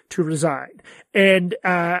forced to resign. And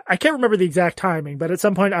I can't remember the exact timing, but at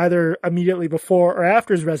some point either immediately before or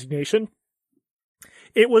after his resignation,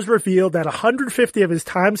 it was revealed that 150 of his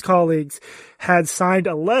Times colleagues had signed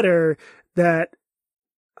a letter that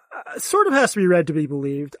sort of has to be read to be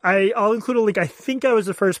believed. I'll include a link. I think I was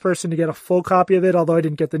the first person to get a full copy of it, although I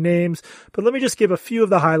didn't get the names. But let me just give a few of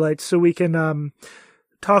the highlights so we can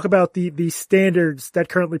talk about the standards that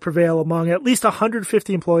currently prevail among at least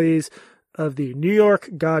 150 employees of the New York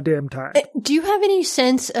goddamn Times. Do you have any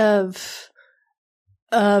sense of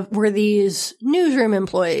were these newsroom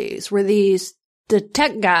employees? Were these the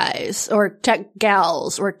tech guys or tech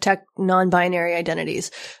gals or tech non-binary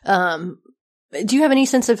identities? Do you have any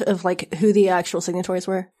sense of like who the actual signatories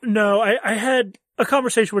were? No, I had a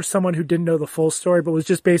conversation with someone who didn't know the full story, but was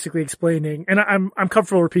just basically explaining, and I'm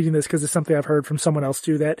comfortable repeating this because it's something I've heard from someone else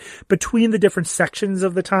too, that between the different sections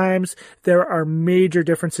of the Times, there are major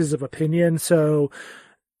differences of opinion. So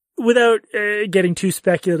without getting too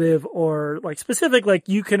speculative or like specific, like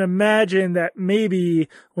you can imagine that maybe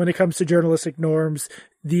when it comes to journalistic norms,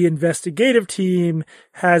 the investigative team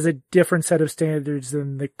has a different set of standards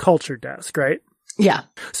than the culture desk, right? Yeah.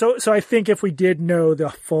 So I think if we did know the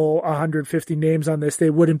full 150 names on this,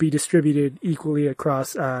 they wouldn't be distributed equally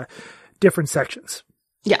across different sections.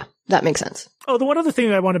 Yeah, that makes sense. Oh, the one other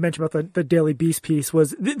thing I want to mention about the Daily Beast piece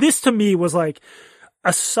was this to me was like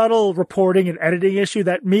a subtle reporting and editing issue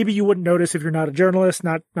that maybe you wouldn't notice if you're not a journalist,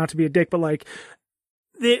 not to be a dick, but like,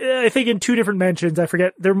 I think in two different mentions, I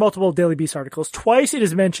forget, there are multiple Daily Beast articles. Twice it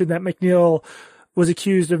is mentioned that McNeil was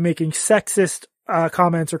accused of making sexist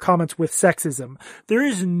comments or comments with sexism. There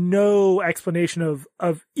is no explanation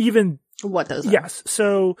of even what those are. Yes.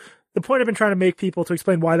 So the point I've been trying to make people to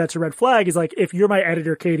explain why that's a red flag is like, if you're my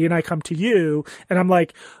editor, Katie, and I come to you and I'm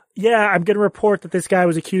like, yeah, I'm going to report that this guy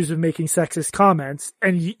was accused of making sexist comments.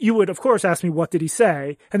 And you would, of course, ask me, what did he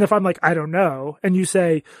say? And if I'm like, I don't know, and you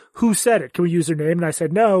say, who said it? Can we use their name? And I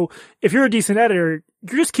said, no. If you're a decent editor,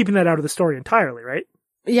 you're just keeping that out of the story entirely, right?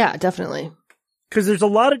 Yeah, definitely. Because there's a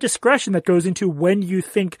lot of discretion that goes into when you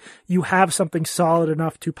think you have something solid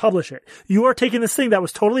enough to publish it. You are taking this thing that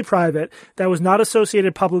was totally private, that was not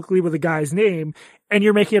associated publicly with a guy's name, and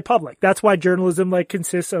you're making it public. That's why journalism like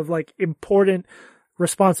consists of like important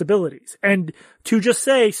responsibilities. And to just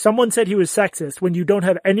say someone said he was sexist when you don't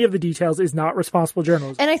have any of the details is not responsible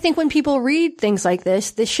journalism. And I think when people read things like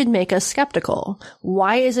this should make us skeptical.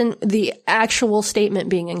 Why isn't the actual statement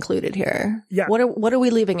being included here? Yeah. What are we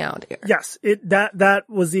leaving out here? Yes. That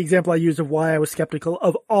was the example I used of why I was skeptical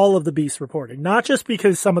of all of the Beast reporting. Not just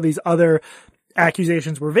because some of these other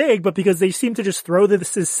accusations were vague, but because they seem to just throw this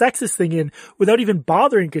sexist thing in without even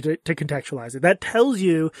bothering to contextualize it. That tells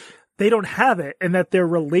you they don't have it and that they're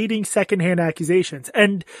relating secondhand accusations.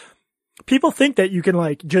 And people think that you can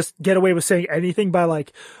like just get away with saying anything by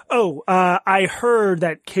like, I heard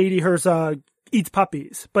that Katie Herzog eats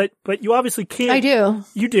puppies, but you obviously can't. I do.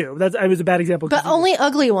 You do. I was a bad example. But only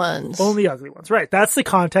ugly ones. Only ugly ones. Right. That's the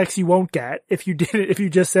context you won't get if you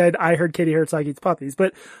just said, I heard Katie Herzog eats puppies.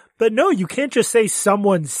 But no, you can't just say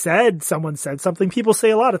someone said something. People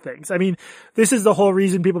say a lot of things. I mean, this is the whole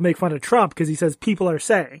reason people make fun of Trump, because he says people are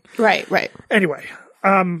saying. Right. Anyway,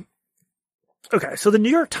 okay. So the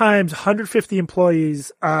New York Times, 150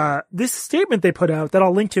 employees, this statement they put out that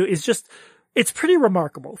I'll link to is just, it's pretty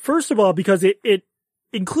remarkable. First of all, because it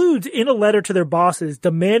includes in a letter to their bosses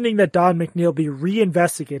demanding that Don McNeil be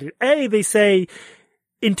reinvestigated. They say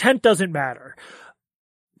intent doesn't matter.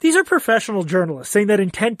 These are professional journalists saying that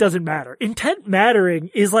intent doesn't matter. Intent mattering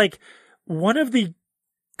is like one of the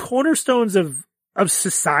cornerstones of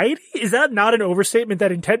society. Is that not an overstatement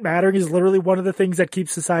that intent mattering is literally one of the things that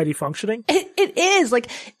keeps society functioning? It is like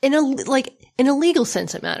in a legal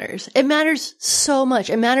sense, it matters. It matters so much.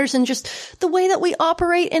 It matters in just the way that we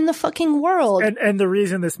operate in the fucking world. And the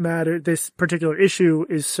reason this particular issue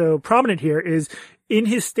is so prominent here is in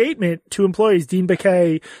his statement to employees, Dean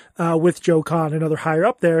Baquet, with Joe Kahn, another higher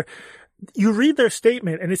up there, you read their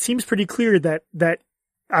statement and it seems pretty clear that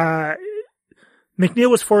McNeil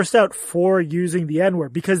was forced out for using the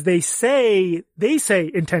N-word because they say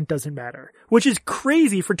intent doesn't matter, which is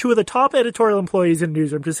crazy for two of the top editorial employees in the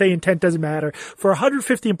newsroom to say intent doesn't matter. For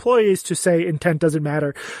 150 employees to say intent doesn't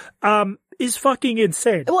matter, is fucking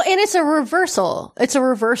insane. Well, and it's a reversal. It's a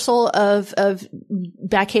reversal of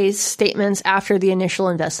Baquet's statements after the initial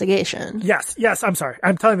investigation. Yes. I'm sorry.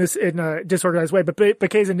 I'm telling this in a disorganized way, but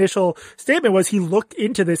Baquet's initial statement was he looked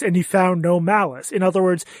into this and he found no malice. In other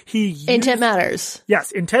words, intent matters.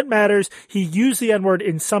 Yes, intent matters. He used the N-word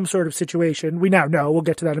in some sort of situation. We now know, we'll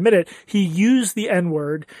get to that in a minute. He used the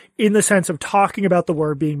N-word in the sense of talking about the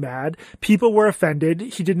word being mad. People were offended.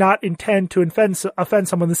 He did not intend to offend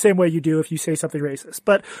someone the same way you do if you say something racist.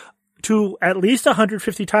 But to at least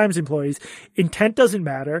 150 Times employees, intent doesn't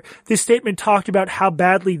matter. This statement talked about how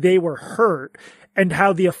badly they were hurt and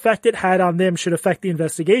how the effect it had on them should affect the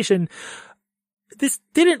investigation. This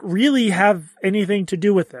didn't really have anything to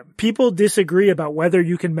do with them. People disagree about whether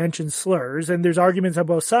you can mention slurs, and there's arguments on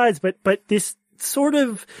both sides, but this sort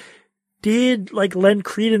of did like lend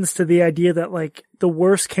credence to the idea that like the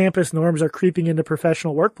worst campus norms are creeping into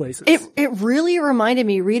professional workplaces. It really reminded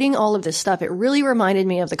me, reading all of this stuff, it really reminded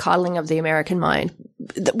me of the coddling of the American mind,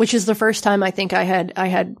 which is the first time I think I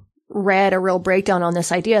had read a real breakdown on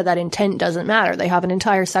this idea that intent doesn't matter. They have an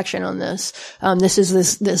entire section on this. This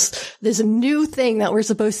is this new thing that we're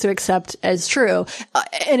supposed to accept as true.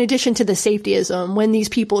 In addition to the safetyism, when these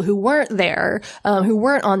people who weren't there, who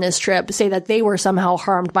weren't on this trip, say that they were somehow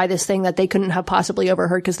harmed by this thing that they couldn't have possibly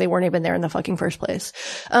overheard because they weren't even there in the fucking first place.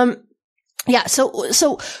 Yeah.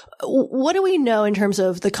 So what do we know in terms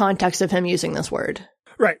of the context of him using this word?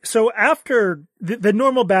 Right. So after the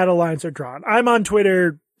normal battle lines are drawn, I'm on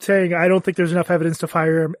Twitter saying, I don't think there's enough evidence to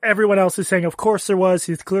fire him. Everyone else is saying, of course there was.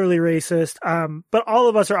 He's clearly racist. But all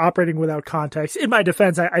of us are operating without context. In my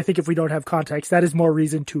defense, I think if we don't have context, that is more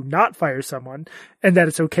reason to not fire someone, and that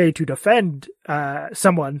it's okay to defend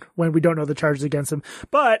someone when we don't know the charges against them.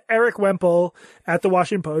 But Eric Wemple at the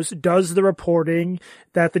Washington Post does the reporting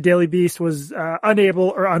that the Daily Beast was unable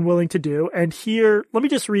or unwilling to do. And here, let me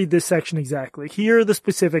just read this section exactly. Here are the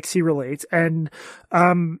specifics he relates. And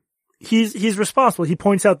he's responsible. He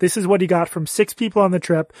points out this is what he got from 6 people on the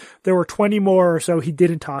trip. There were 20 more or so he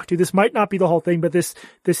didn't talk to. This might not be the whole thing, but this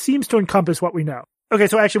seems to encompass what we know. Okay,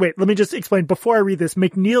 so actually, wait, let me just explain. Before I read this,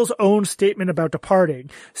 McNeil's own statement about departing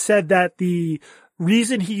said that the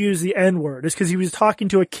reason he used the N-word is because he was talking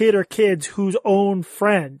to a kid or kids whose own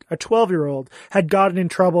friend, a 12-year-old, had gotten in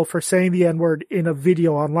trouble for saying the N-word in a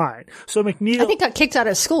video online. So McNeil, I think, got kicked out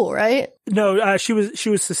of school, right? No, she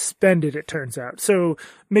was suspended, it turns out. So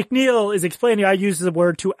McNeil is explaining, I used the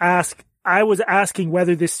word to ask, I was asking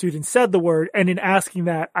whether this student said the word, and in asking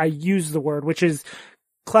that, I used the word, which is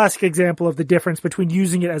classic example of the difference between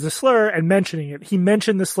using it as a slur and mentioning it. He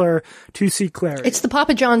mentioned the slur to seek clarity. It's the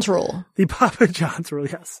Papa John's rule. The Papa John's rule,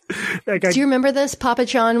 yes. Do you remember this? Papa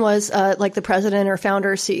John was, like the president or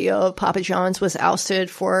founder, CEO of Papa John's was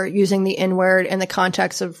ousted for using the N-word in the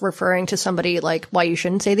context of referring to somebody like why you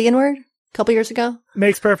shouldn't say the N-word a couple years ago.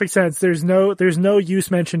 Makes perfect sense. There's no use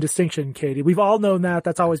mention distinction, Katie. We've all known that.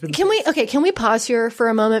 That's always been. Can we pause here for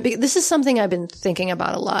a moment? Because this is something I've been thinking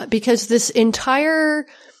about a lot, because this entire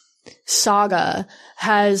saga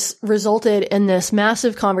has resulted in this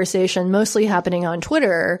massive conversation, mostly happening on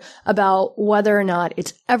Twitter, about whether or not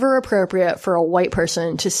it's ever appropriate for a white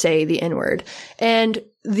person to say the N-word. And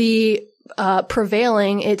the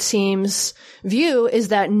prevailing, it seems, view is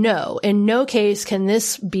that no, in no case can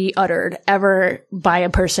this be uttered ever by a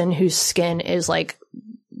person whose skin is like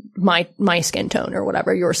my skin tone or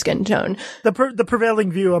whatever, your skin tone. The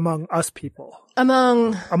prevailing view among us people.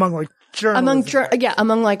 Among like journalists.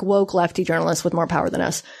 Among like woke lefty journalists with more power than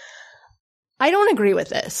us. I don't agree with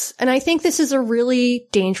this. And I think this is a really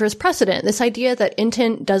dangerous precedent. This idea that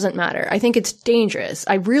intent doesn't matter. I think it's dangerous.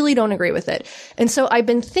 I really don't agree with it. And so I've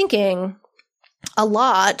been thinking a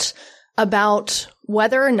lot about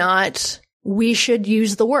whether or not we should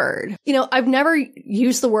use the word. You know, I've never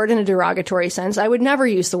used the word in a derogatory sense. I would never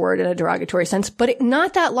use the word in a derogatory sense, but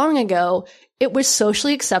not that long ago, it was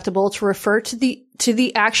socially acceptable to refer to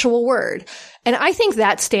the actual word. And I think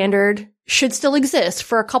that standard should still exist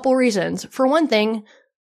for a couple reasons. For one thing,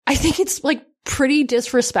 I think it's like pretty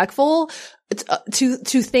disrespectful to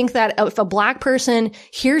think that if a black person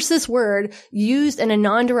hears this word used in a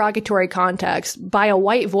non-derogatory context by a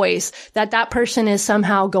white voice, that person is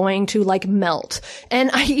somehow going to like melt.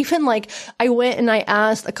 And I went and I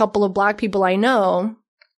asked a couple of black people I know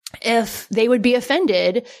if they would be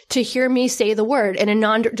offended to hear me say the word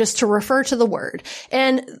and just to refer to the word.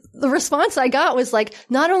 And the response I got was like,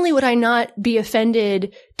 not only would I not be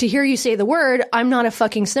offended to hear you say the word, I'm not a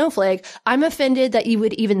fucking snowflake. I'm offended that you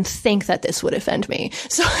would even think that this would offend me.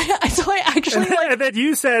 So I actually and then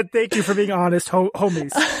you said, thank you for being honest,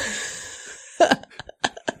 homies.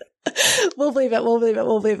 We'll believe it.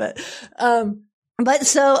 But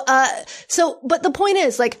the point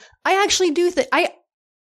is, like, I actually do think,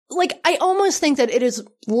 I almost think that it is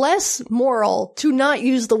less moral to not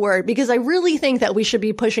use the word, because I really think that we should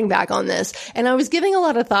be pushing back on this. And I was giving a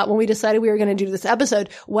lot of thought when we decided we were going to do this episode,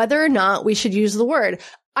 whether or not we should use the word.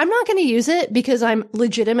 I'm not going to use it because I'm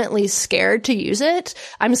legitimately scared to use it.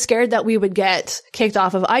 I'm scared that we would get kicked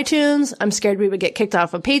off of iTunes. I'm scared we would get kicked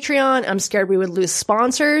off of Patreon. I'm scared we would lose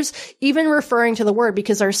sponsors, even referring to the word,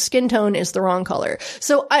 because our skin tone is the wrong color.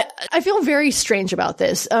 So I feel very strange about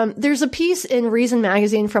this. There's a piece in Reason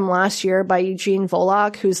magazine from last year by Eugene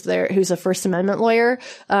Volokh, who's a First Amendment lawyer,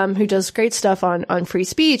 who does great stuff on free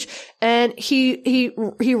speech. And he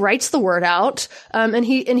writes the word out, and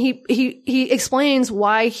he explains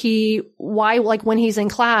why like when he's in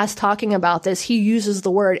class talking about this, he uses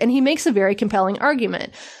the word, and he makes a very compelling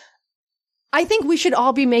argument. I think we should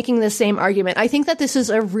all be making the same argument. I think that this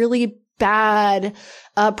is a really bad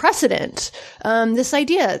precedent. This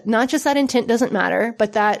idea, not just that intent doesn't matter,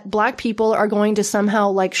 but that black people are going to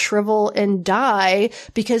somehow like shrivel and die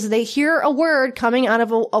because they hear a word coming out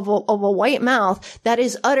of a white mouth that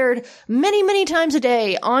is uttered many, many times a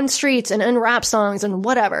day on streets and in rap songs and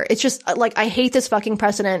whatever. It's just like, I hate this fucking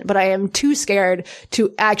precedent, but I am too scared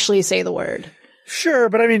to actually say the word. Sure.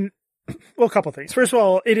 But I mean, well, a couple things. First of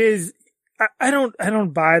all, it is, I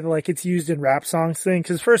don't buy the, like, it's used in rap songs thing,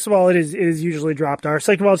 because first of all, it is usually dropped R.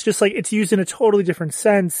 Second of all, it's just like, it's used in a totally different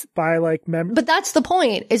sense by like members. But that's the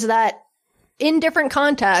point, is that in different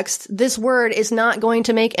contexts, this word is not going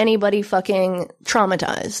to make anybody fucking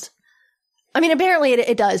traumatized. I mean, apparently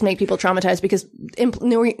it does make people traumatized because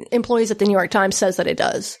employees at the New York Times says that it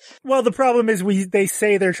does. Well, the problem is they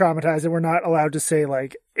say they're traumatized and we're not allowed to say,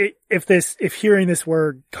 like, if hearing this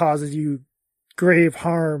word causes you grave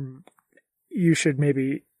harm, you should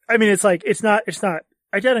maybe, I mean, it's like, it's not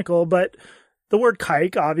identical, but the word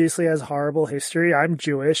kike obviously has horrible history. I'm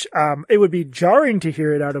Jewish. It would be jarring to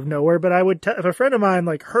hear it out of nowhere, but I would if a friend of mine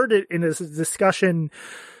like heard it in a discussion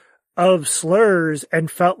of slurs and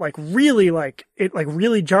felt like really like it like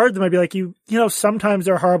really jarred them, I'd be like, you know, sometimes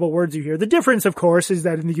there are horrible words you hear. The difference, of course, is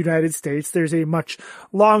that in the United States, there's a much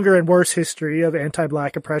longer and worse history of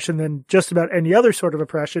anti-Black oppression than just about any other sort of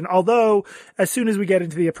oppression. Although, as soon as we get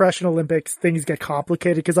into the oppression Olympics, things get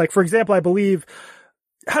complicated. Because, like, for example, I believe,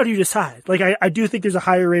 how do you decide? Like, I do think there's a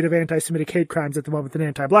higher rate of anti-Semitic hate crimes at the moment than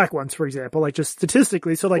anti-Black ones, for example, like just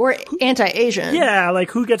statistically. So, like, or anti-Asian. Yeah, like,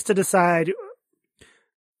 who gets to decide?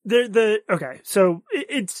 Okay, so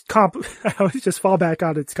it's I always just fall back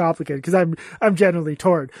on it's complicated because I'm generally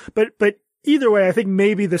torn. But either way, I think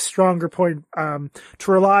maybe the stronger point to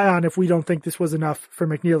rely on if we don't think this was enough for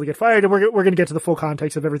McNeil to get fired, and we're going to get to the full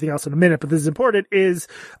context of everything else in a minute, but this is important, is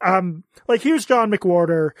like here's John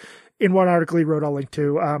McWhorter in one article he wrote, I'll link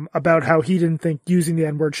to, about how he didn't think using the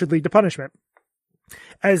N-word should lead to punishment.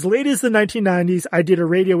 As late as the 1990s, I did a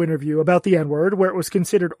radio interview about the N-word where it was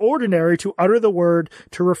considered ordinary to utter the word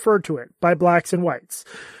to refer to it by blacks and whites.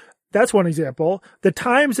 That's one example. The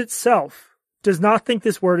Times itself does not think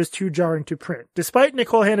this word is too jarring to print. Despite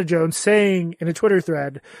Nicole Hannah-Jones saying in a Twitter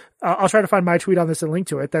thread, I'll try to find my tweet on this and link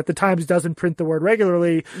to it, that the Times doesn't print the word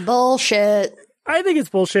regularly. Bullshit. I think it's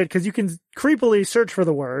bullshit because you can creepily search for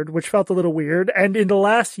the word, which felt a little weird. And in the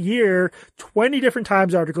last year, 20 different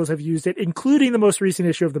Times articles have used it, including the most recent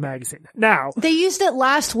issue of the magazine. Now, they used it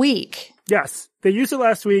last week. Yes, they used it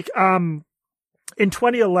last week. In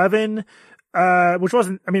 2011, which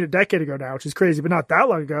wasn't, I mean, a decade ago now, which is crazy, but not that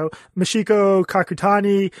long ago, Michiko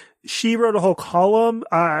Kakutani, she wrote a whole column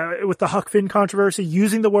with the Huck Finn controversy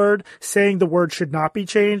using the word, saying the word should not be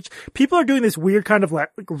changed. People are doing this weird kind of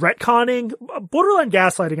like retconning, borderline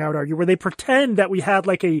gaslighting, I would argue, where they pretend that we had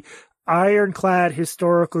like a ironclad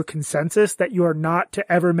historical consensus that you are not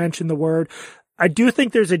to ever mention the word. I do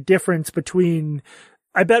think there's a difference between,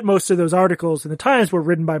 I bet most of those articles in the Times were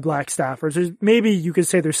written by black staffers. Maybe you could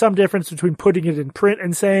say there's some difference between putting it in print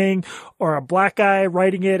and saying, or a black guy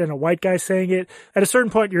writing it and a white guy saying it. At a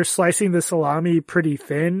certain point, you're slicing the salami pretty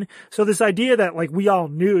thin. So this idea that like we all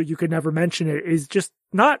knew you could never mention it is just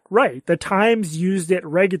not right. The Times used it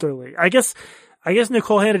regularly. I guess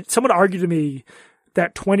Nicole Hannah, someone argued to me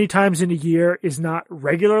that 20 times in a year is not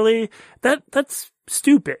regularly. That's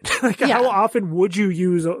stupid. Like, yeah. How often would you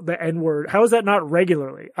use the N-word? How is that not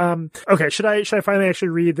regularly? Okay, should I finally actually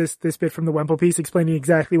read this bit from the Wemple piece explaining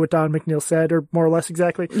exactly what Don McNeil said, or more or less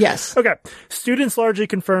exactly? Yes. Okay. Students largely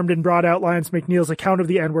confirmed in broad outlines McNeil's account of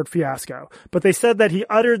the N-word fiasco, but they said that he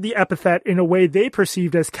uttered the epithet in a way they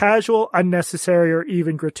perceived as casual, unnecessary, or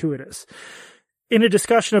even gratuitous. In a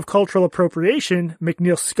discussion of cultural appropriation,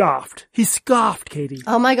 McNeil scoffed. He scoffed, Katie.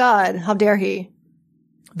 Oh my God, how dare he?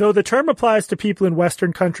 Though the term applies to people in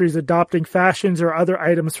Western countries adopting fashions or other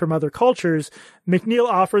items from other cultures, McNeil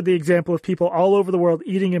offered the example of people all over the world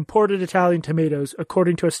eating imported Italian tomatoes,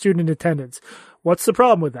 according to a student in attendance. What's the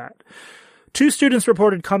problem with that? 2 students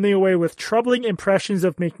reported coming away with troubling impressions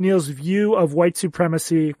of McNeil's view of white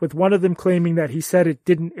supremacy, with one of them claiming that he said it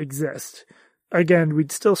didn't exist. Again,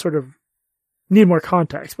 we'd still sort of need more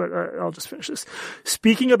context, but I'll just finish this.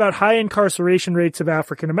 Speaking about high incarceration rates of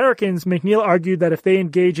African Americans, McNeil argued that if they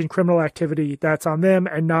engage in criminal activity, that's on them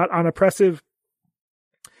and not on oppressive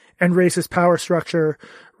and racist power structure.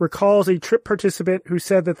 Recalls a trip participant who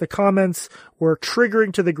said that the comments were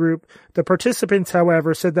triggering to the group. The participants,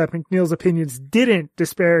 however, said that McNeil's opinions didn't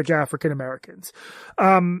disparage African Americans.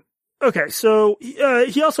 Okay, so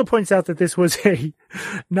he also points out that this was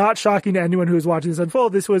not shocking to anyone who was watching this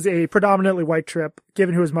unfold, this was a predominantly white trip,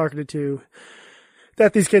 given who it was marketed to,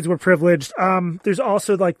 that these kids were privileged. There's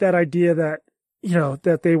also like that idea that, you know,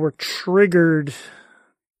 that they were triggered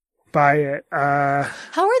by it. How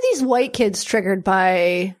are these white kids triggered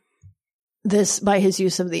by his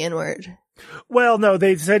use of the N-word? Well, no,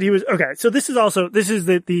 they said he was, okay, so this is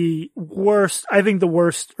the worst, I think the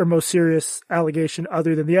worst or most serious allegation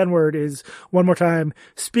other than the N-word is, one more time,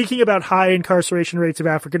 speaking about high incarceration rates of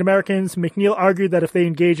African Americans, McNeil argued that if they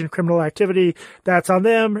engage in criminal activity, that's on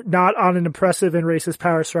them, not on an oppressive and racist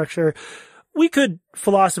power structure. We could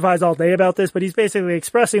philosophize all day about this, but he's basically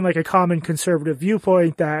expressing like a common conservative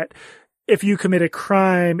viewpoint that if you commit a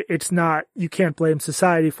crime, you can't blame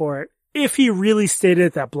society for it. if he really stated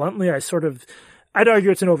it that bluntly, I'd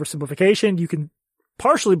argue it's an oversimplification. You can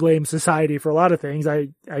partially blame society for a lot of things. I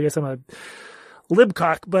guess I'm a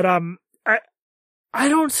libcock, but I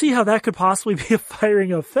don't see how that could possibly be a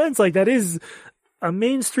firing offense. Like, that is a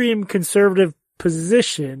mainstream conservative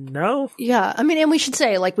position, no? Yeah, I mean, and we should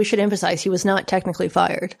emphasize he was not technically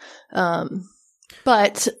fired.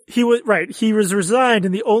 But he was right. He was resigned,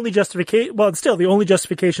 and the only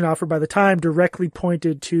justification offered by the Time directly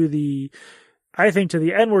pointed to the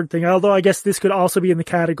N-word thing. Although I guess this could also be in the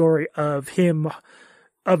category of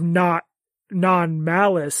not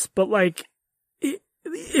non-malice. But like,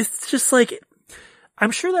 it's just like,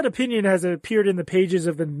 I'm sure that opinion has appeared in the pages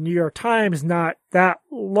of the New York Times not that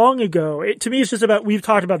long ago. To me, it's just about, we've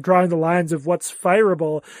talked about drawing the lines of what's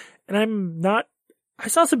fireable, and I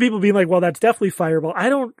saw some people being like, well, that's definitely fireable. I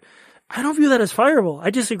don't view that as fireable. I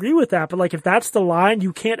disagree with that. But like, if that's the line,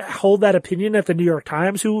 you can't hold that opinion at the New York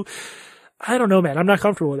Times, I don't know, man. I'm not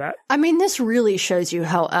comfortable with that. I mean, this really shows you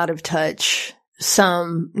how out of touch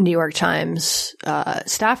some New York Times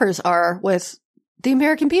staffers are with the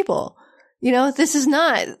American people. You know, this is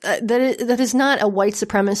not, that is not a white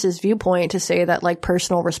supremacist viewpoint to say that like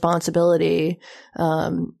personal responsibility,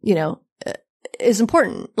 is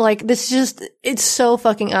important. Like, it's so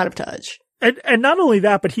fucking out of touch. And not only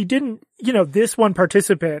that, but he didn't, this one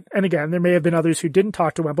participant, and again, there may have been others who didn't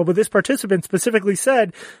talk to Wemple, but this participant specifically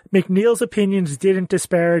said McNeil's opinions didn't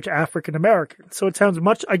disparage African Americans. So it sounds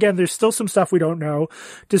again, there's still some stuff we don't know,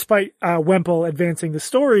 despite Wemple advancing the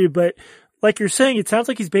story, but like you're saying, it sounds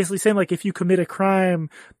like he's basically saying, like, if you commit a crime,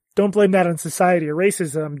 don't blame that on society or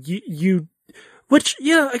racism. Which,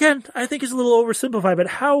 again, I think is a little oversimplified, but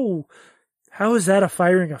how is that a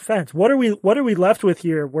firing offense? What are we left with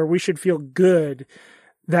here where we should feel good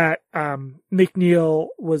that McNeil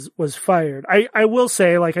was fired? I will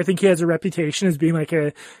say, like, I think he has a reputation as being like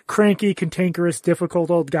a cranky, cantankerous, difficult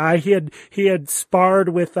old guy. He had sparred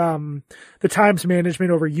with the Times management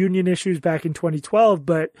over union issues back in 2012,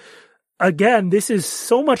 but again, this is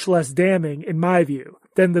so much less damning, in my view,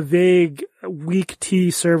 than the vague, weak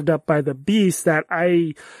tea served up by the Beast that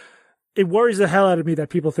it worries the hell out of me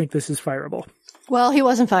that people think this is fireable. Well, he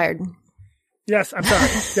wasn't fired. Yes, I'm sorry.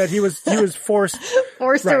 That he was forced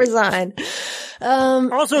to resign.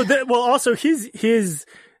 Also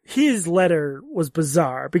his letter was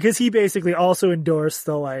bizarre because he basically also endorsed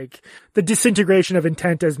the disintegration of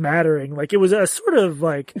intent as mattering. Like, it was a sort of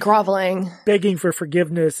like groveling, begging for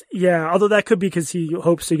forgiveness. Yeah. Although that could be because he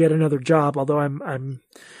hopes to get another job. Although I'm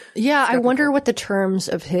yeah, skeptical. I wonder what the terms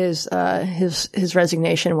of his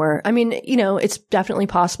resignation were. I mean, it's definitely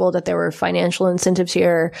possible that there were financial incentives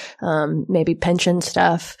here, maybe pension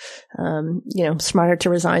stuff, smarter to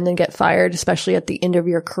resign than get fired, especially at the end of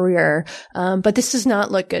your career. But this does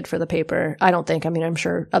not look good for the paper. I don't think. I mean, I'm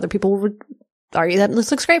sure other people would argue that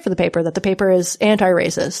this looks great for the paper, that the paper is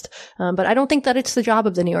anti-racist. But I don't think that it's the job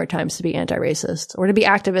of the New York Times to be anti-racist or to be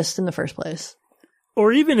activist in the first place.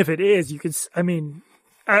 Or even if it is,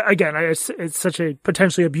 again, it's such a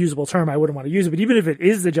potentially abusable term. I wouldn't want to use it. But even if it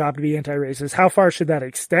is the job to be anti-racist, how far should that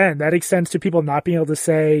extend? That extends to people not being able to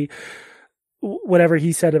say whatever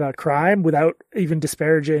he said about crime without even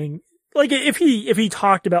disparaging. Like, if he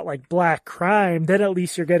talked about like black crime, then at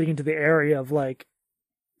least you're getting into the area of like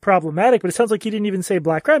problematic. But it sounds like he didn't even say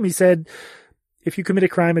black crime. He said, if you commit a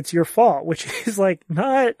crime, it's your fault, which is like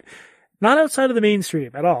not outside of the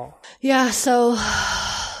mainstream at all. Yeah. So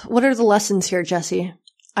what are the lessons here, Jesse?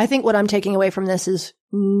 I think what I'm taking away from this is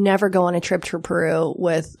never go on a trip to Peru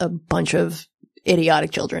with a bunch of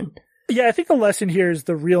idiotic children. Yeah, I think the lesson here is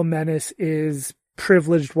the real menace is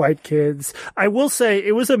privileged white kids. I will say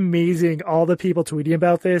it was amazing, all the people tweeting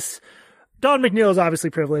about this. Don McNeil is obviously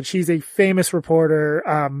privileged. He's a famous reporter.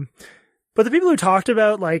 But the people who talked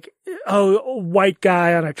about like, white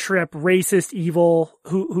guy on a trip, racist, evil,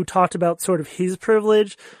 who talked about sort of his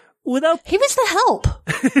privilege, he was the help.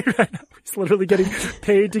 Right now, he's literally getting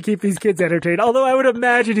paid to keep these kids entertained. Although I would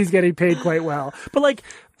imagine he's getting paid quite well. But like,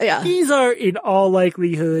 yeah, these are in all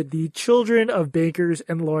likelihood the children of bankers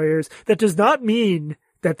and lawyers. That does not mean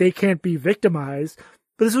that they can't be victimized.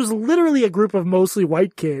 But this was literally a group of mostly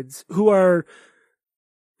white kids who are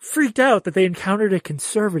freaked out that they encountered a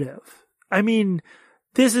conservative. I mean,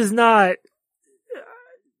 this is not...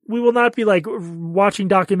 We will not be like watching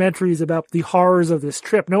documentaries about the horrors of this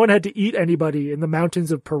trip. No one had to eat anybody in the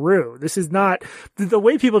mountains of Peru. This is not the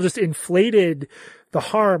way people just inflated the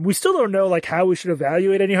harm. We still don't know like how we should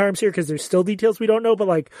evaluate any harms here because there's still details we don't know. But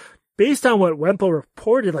like based on what Wemple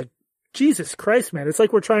reported, like Jesus Christ, man, it's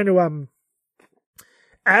like we're trying to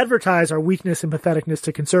advertise our weakness and patheticness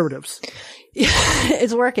to conservatives.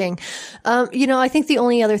 It's working. I think the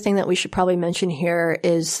only other thing that we should probably mention here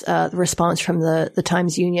is the response from the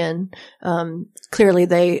Times Union. Clearly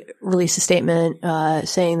they released a statement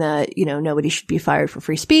saying that, nobody should be fired for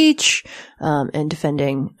free speech, and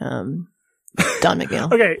defending Don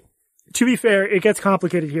McNeil. Okay. To be fair, it gets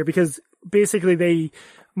complicated here because basically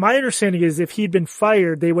my understanding is if he'd been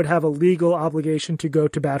fired, they would have a legal obligation to go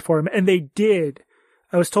to bat for him. And they did.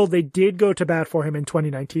 I was told they did go to bat for him in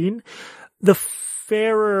 2019. The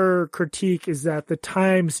fairer critique is that the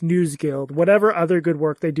Times News Guild, whatever other good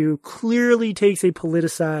work they do, clearly takes a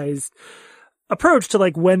politicized approach to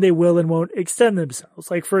like when they will and won't extend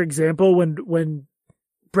themselves. Like, for example, when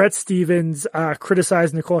Brett Stevens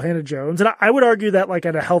criticized Nicole Hannah-Jones, and I would argue that like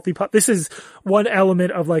at a healthy this is one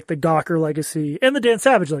element of like the Gawker legacy and the Dan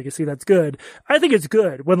Savage legacy that's good. I think it's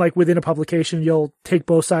good when like within a publication you'll take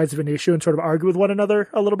both sides of an issue and sort of argue with one another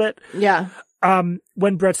a little bit. Yeah.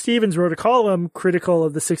 When Brett Stevens wrote a column critical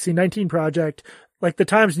of the 1619 Project, like the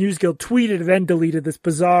Times News Guild tweeted and then deleted this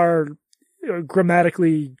bizarre,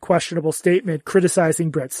 grammatically questionable statement criticizing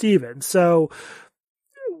Brett Stevens. So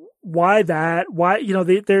why that? Why,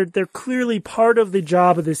 they're clearly part of the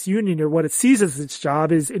job of this union, or what it sees as its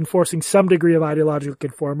job is enforcing some degree of ideological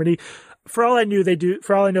conformity. For all I know, they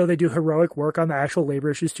do heroic work on the actual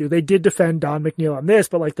labor issues too. They did defend Don McNeil on this,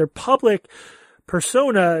 but like their public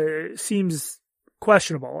persona seems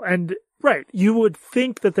questionable. And right, you would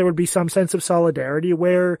think that there would be some sense of solidarity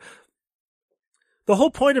where the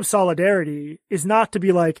whole point of solidarity is not to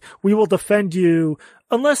be like, we will defend you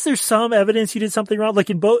unless there's some evidence you did something wrong. Like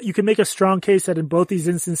you can make a strong case that in both these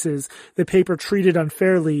instances, the paper treated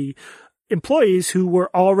unfairly employees who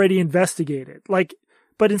were already investigated.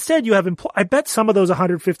 But instead you have, I bet some of those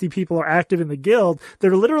 150 people are active in the guild.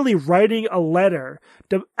 They're literally writing a letter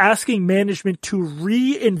asking management to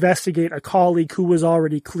reinvestigate a colleague who was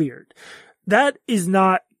already cleared. That is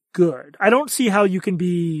not good. I don't see how you can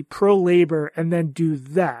be pro-labor and then do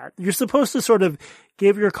that. You're supposed to sort of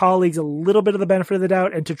give your colleagues a little bit of the benefit of the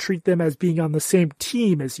doubt and to treat them as being on the same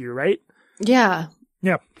team as you, right? Yeah.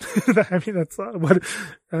 Yeah. I mean, that's what,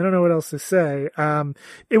 I don't know what else to say.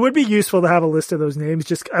 It would be useful to have a list of those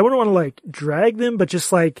names. I wouldn't want to like drag them, but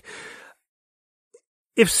just like,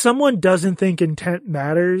 if someone doesn't think intent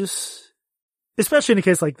matters, especially in a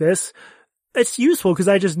case like this, it's useful because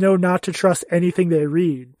I just know not to trust anything they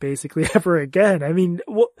read basically ever again. I mean,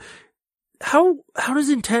 how does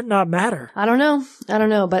intent not matter? I don't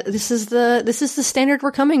know, but this is the standard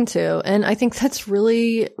we're coming to. And I think that's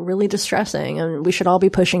really, really distressing. And we should all be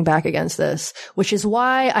pushing back against this, which is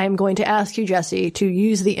why I'm going to ask you, Jesse, to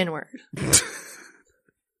use the N-word.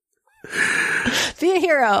 Be a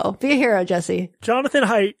hero, Jesse. Jonathan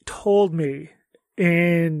Haidt told me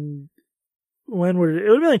it would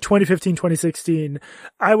have been like 2015, 2016.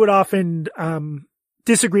 I would often,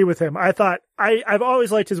 disagree with him. I thought, I've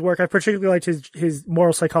always liked his work. I particularly liked his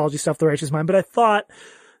moral psychology stuff, The Righteous Mind, but I thought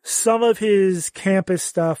some of his campus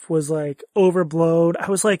stuff was like overblown. I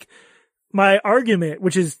was like, my argument,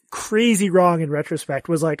 which is crazy wrong in retrospect,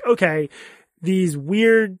 was like, okay, these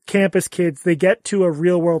weird campus kids, they get to a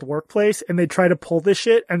real world workplace and they try to pull this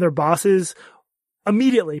shit and their bosses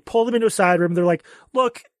immediately pull them into a side room. They're like,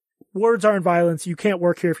 look, words aren't violence. You can't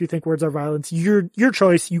work here if you think words are violence. Your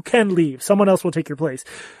choice. You can leave. Someone else will take your place.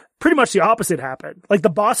 Pretty much the opposite happened. Like the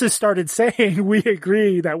bosses started saying, we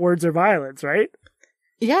agree that words are violence, right?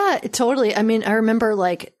 Yeah, totally. I mean, I remember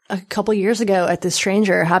like a couple years ago at this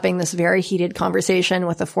stranger having this very heated conversation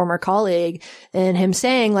with a former colleague and him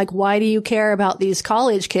saying like, why do you care about these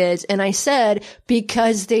college kids? And I said,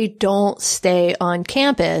 because they don't stay on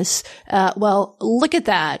campus. Well, look at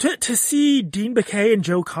that. To see Dean Baquet and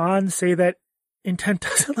Joe Kahn say that intent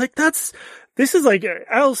doesn't, like this is like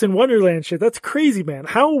Alice in Wonderland shit. That's crazy, man.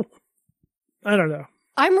 How? I don't know.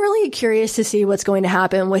 I'm really curious to see what's going to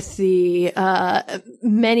happen with the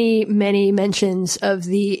many, many mentions of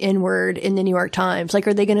the N-word in the New York Times. Like,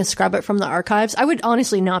 are they going to scrub it from the archives? I would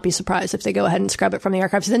honestly not be surprised if they go ahead and scrub it from the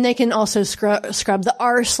archives. Then they can also scrub the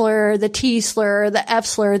R slur, the T slur, the F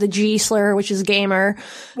slur, the G slur, which is gamer.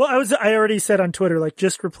 Well, I already said on Twitter, like,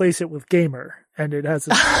 just replace it with gamer, and it has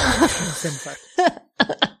the same effect.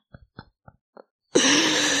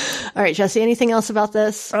 All right, Jesse, anything else about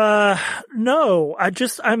this? No,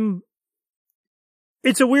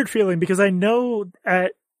 it's a weird feeling because I know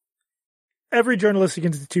at every journalistic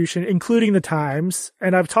institution, including the Times,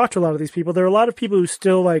 and I've talked to a lot of these people, there are a lot of people who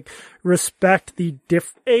still like respect the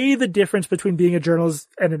difference between being a journalist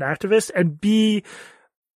and an activist, and B,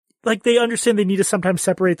 like they understand they need to sometimes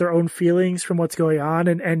separate their own feelings from what's going on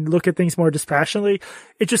and look at things more dispassionately.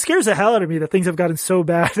 It just scares the hell out of me that things have gotten so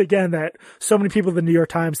bad again that so many people at the New York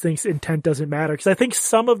Times thinks intent doesn't matter. Because I think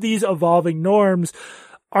some of these evolving norms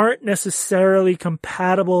aren't necessarily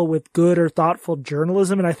compatible with good or thoughtful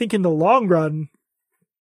journalism. And I think in the long run,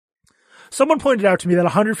 someone pointed out to me that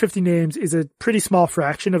 150 names is a pretty small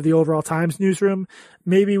fraction of the overall Times newsroom.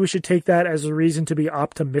 Maybe we should take that as a reason to be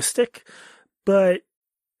optimistic, but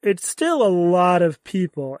it's still a lot of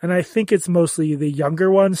people. And I think it's mostly the younger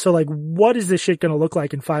ones. So like, what is this shit going to look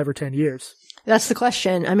like in 5 or 10 years? That's the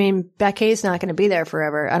question. I mean, Becquet's not going to be there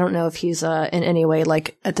forever. I don't know if he's in any way,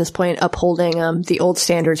 like at this point, upholding the old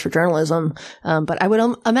standards for journalism. But I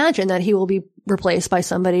would imagine that he will be replaced by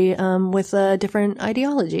somebody with a different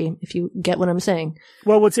ideology, if you get what I'm saying.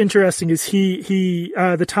 Well, what's interesting is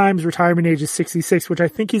the Times retirement age is 66, which I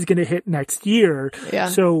think he's going to hit next year. Yeah.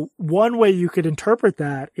 So one way you could interpret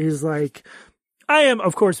that is like, I am,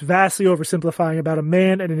 of course, vastly oversimplifying about a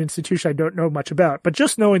man and an institution I don't know much about, but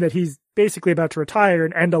just knowing that he's basically about to retire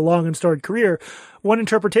and end a long and storied career, one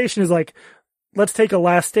interpretation is like, let's take a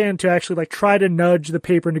last stand to actually like try to nudge the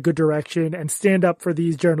paper in a good direction and stand up for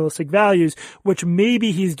these journalistic values, which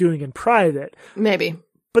maybe he's doing in private. Maybe.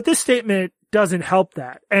 But this statement doesn't help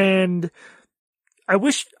that. And I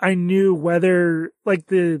wish I knew whether like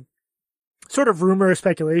the sort of rumor or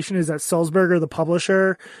speculation is that Sulzberger, the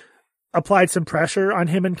publisher, applied some pressure on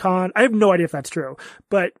him and Kahn. I have no idea if that's true,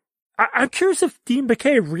 but I'm curious if Dean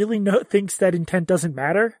Baquet really thinks that intent doesn't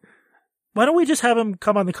matter. Why don't we just have him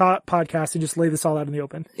come on the podcast and just lay this all out in the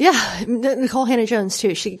open? Yeah. Nicole Hannah-Jones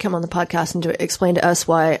too. She could come on the podcast and explain to us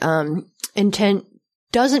why, intent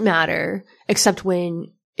doesn't matter except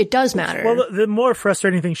when it does matter. Well, the more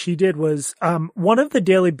frustrating thing she did was, one of the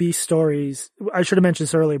Daily Beast stories, I should have mentioned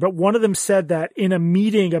this earlier, but one of them said that in a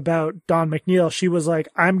meeting about Don McNeil, she was like,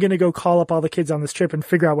 I'm going to go call up all the kids on this trip and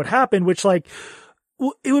figure out what happened, which like,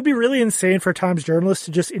 it would be really insane for Times journalists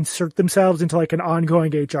to just insert themselves into like an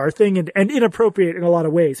ongoing HR thing and inappropriate in a lot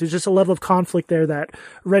of ways. There's just a level of conflict there that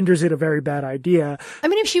renders it a very bad idea. I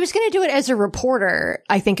mean, if she was going to do it as a reporter,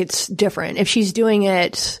 I think it's different. If she's doing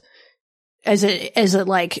it as a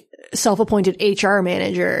like self-appointed HR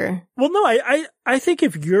manager. Well, no, I think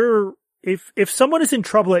if someone is in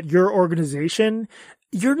trouble at your organization,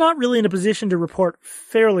 you're not really in a position to report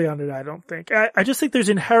fairly on it, I don't think. I just think there's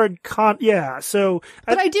inherent so.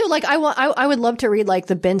 But I do, like, I would love to read, like,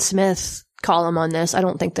 the Ben Smith column on this. I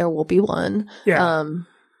don't think there will be one. Yeah.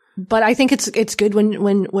 But I think it's good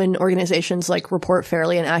when organizations, like, report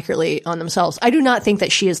fairly and accurately on themselves. I do not think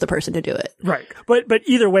that she is the person to do it. Right. But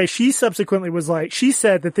either way, she subsequently was like, she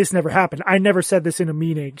said that this never happened. I never said this in a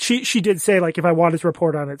meeting. She did say, like, if I wanted to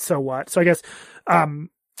report on it, so what? So I guess,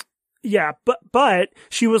 yeah, but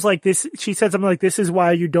she was like this, she said something like, this is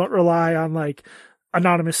why you don't rely on like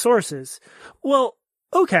anonymous sources. Well,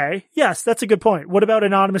 okay. Yes, that's a good point. What about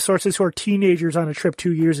anonymous sources who are teenagers on a trip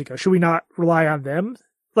 2 years ago? Should we not rely on them?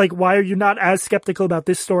 Like, why are you not as skeptical about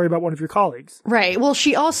this story about one of your colleagues? Right. Well,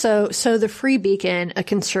 she also, so the Free Beacon, a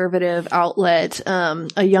conservative outlet,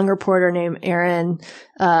 a young reporter named Aaron,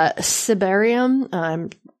 Sibarium,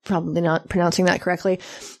 I'm probably not pronouncing that correctly.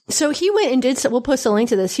 So he went and we'll post a link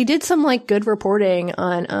to this. He did some like good reporting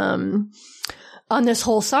on this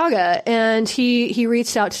whole saga. And he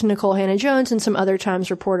reached out to Nicole Hannah-Jones and some other Times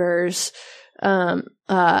reporters,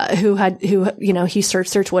 he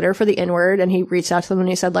searched their Twitter for the N-word and he reached out to them and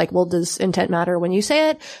he said like, well, does intent matter when you say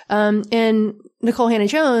it? And Nicole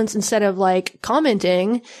Hannah-Jones, instead of like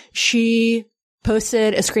commenting, she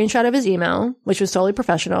posted a screenshot of his email, which was totally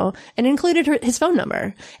professional, and included his phone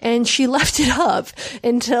number. And she left it up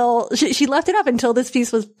until this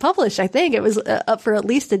piece was published. I think it was up for at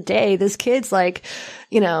least a day. This kid's like,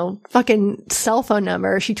 fucking cell phone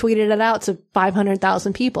number. She tweeted it out to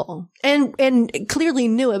 500,000 people and clearly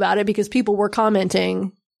knew about it because people were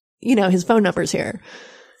commenting, his phone number's here.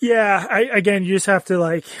 Yeah, again, you just have to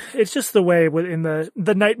like, it's just the way within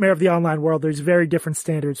the nightmare of the online world, there's very different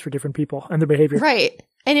standards for different people and their behavior. Right.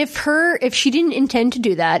 And if she didn't intend to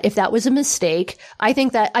do that, if that was a mistake, I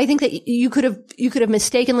think that you could have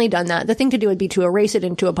mistakenly done that. The thing to do would be to erase it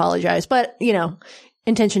and to apologize. But,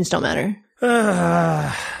 intentions don't matter.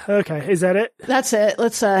 Okay. Is that it? That's it.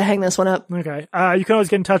 Let's hang this one up. Okay. You can always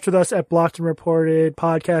get in touch with us at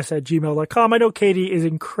blockedandreportedpodcast@gmail.com. I know Katie is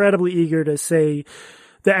incredibly eager to say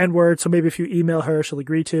the N-word, so maybe if you email her, she'll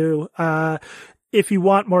agree to. If you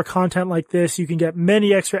want more content like this, you can get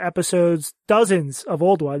many extra episodes, dozens of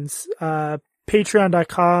old ones.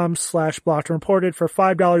 Patreon.com/blockedandreported. For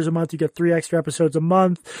 $5 a month, you get 3 extra episodes a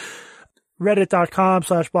month.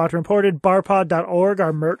 reddit.com/blocked-reported, barpod.org,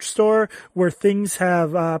 our merch store, where things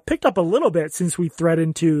have picked up a little bit since we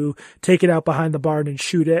threatened to take it out behind the barn and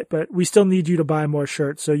shoot it, but we still need you to buy more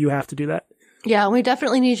shirts, so you have to do that. Yeah, we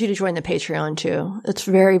definitely need you to join the Patreon too. It's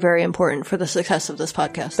very, very important for the success of this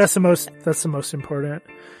podcast. That's the most important.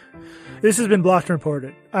 This has been Blocked and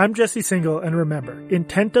Reported. I'm Jesse Single, and remember,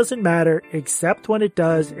 intent doesn't matter except when it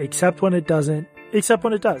does, except when it doesn't, except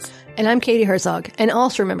when it does. And I'm Katie Herzog. And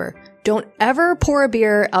also remember, don't ever pour a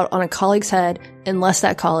beer out on a colleague's head unless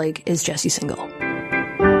that colleague is Jesse Single.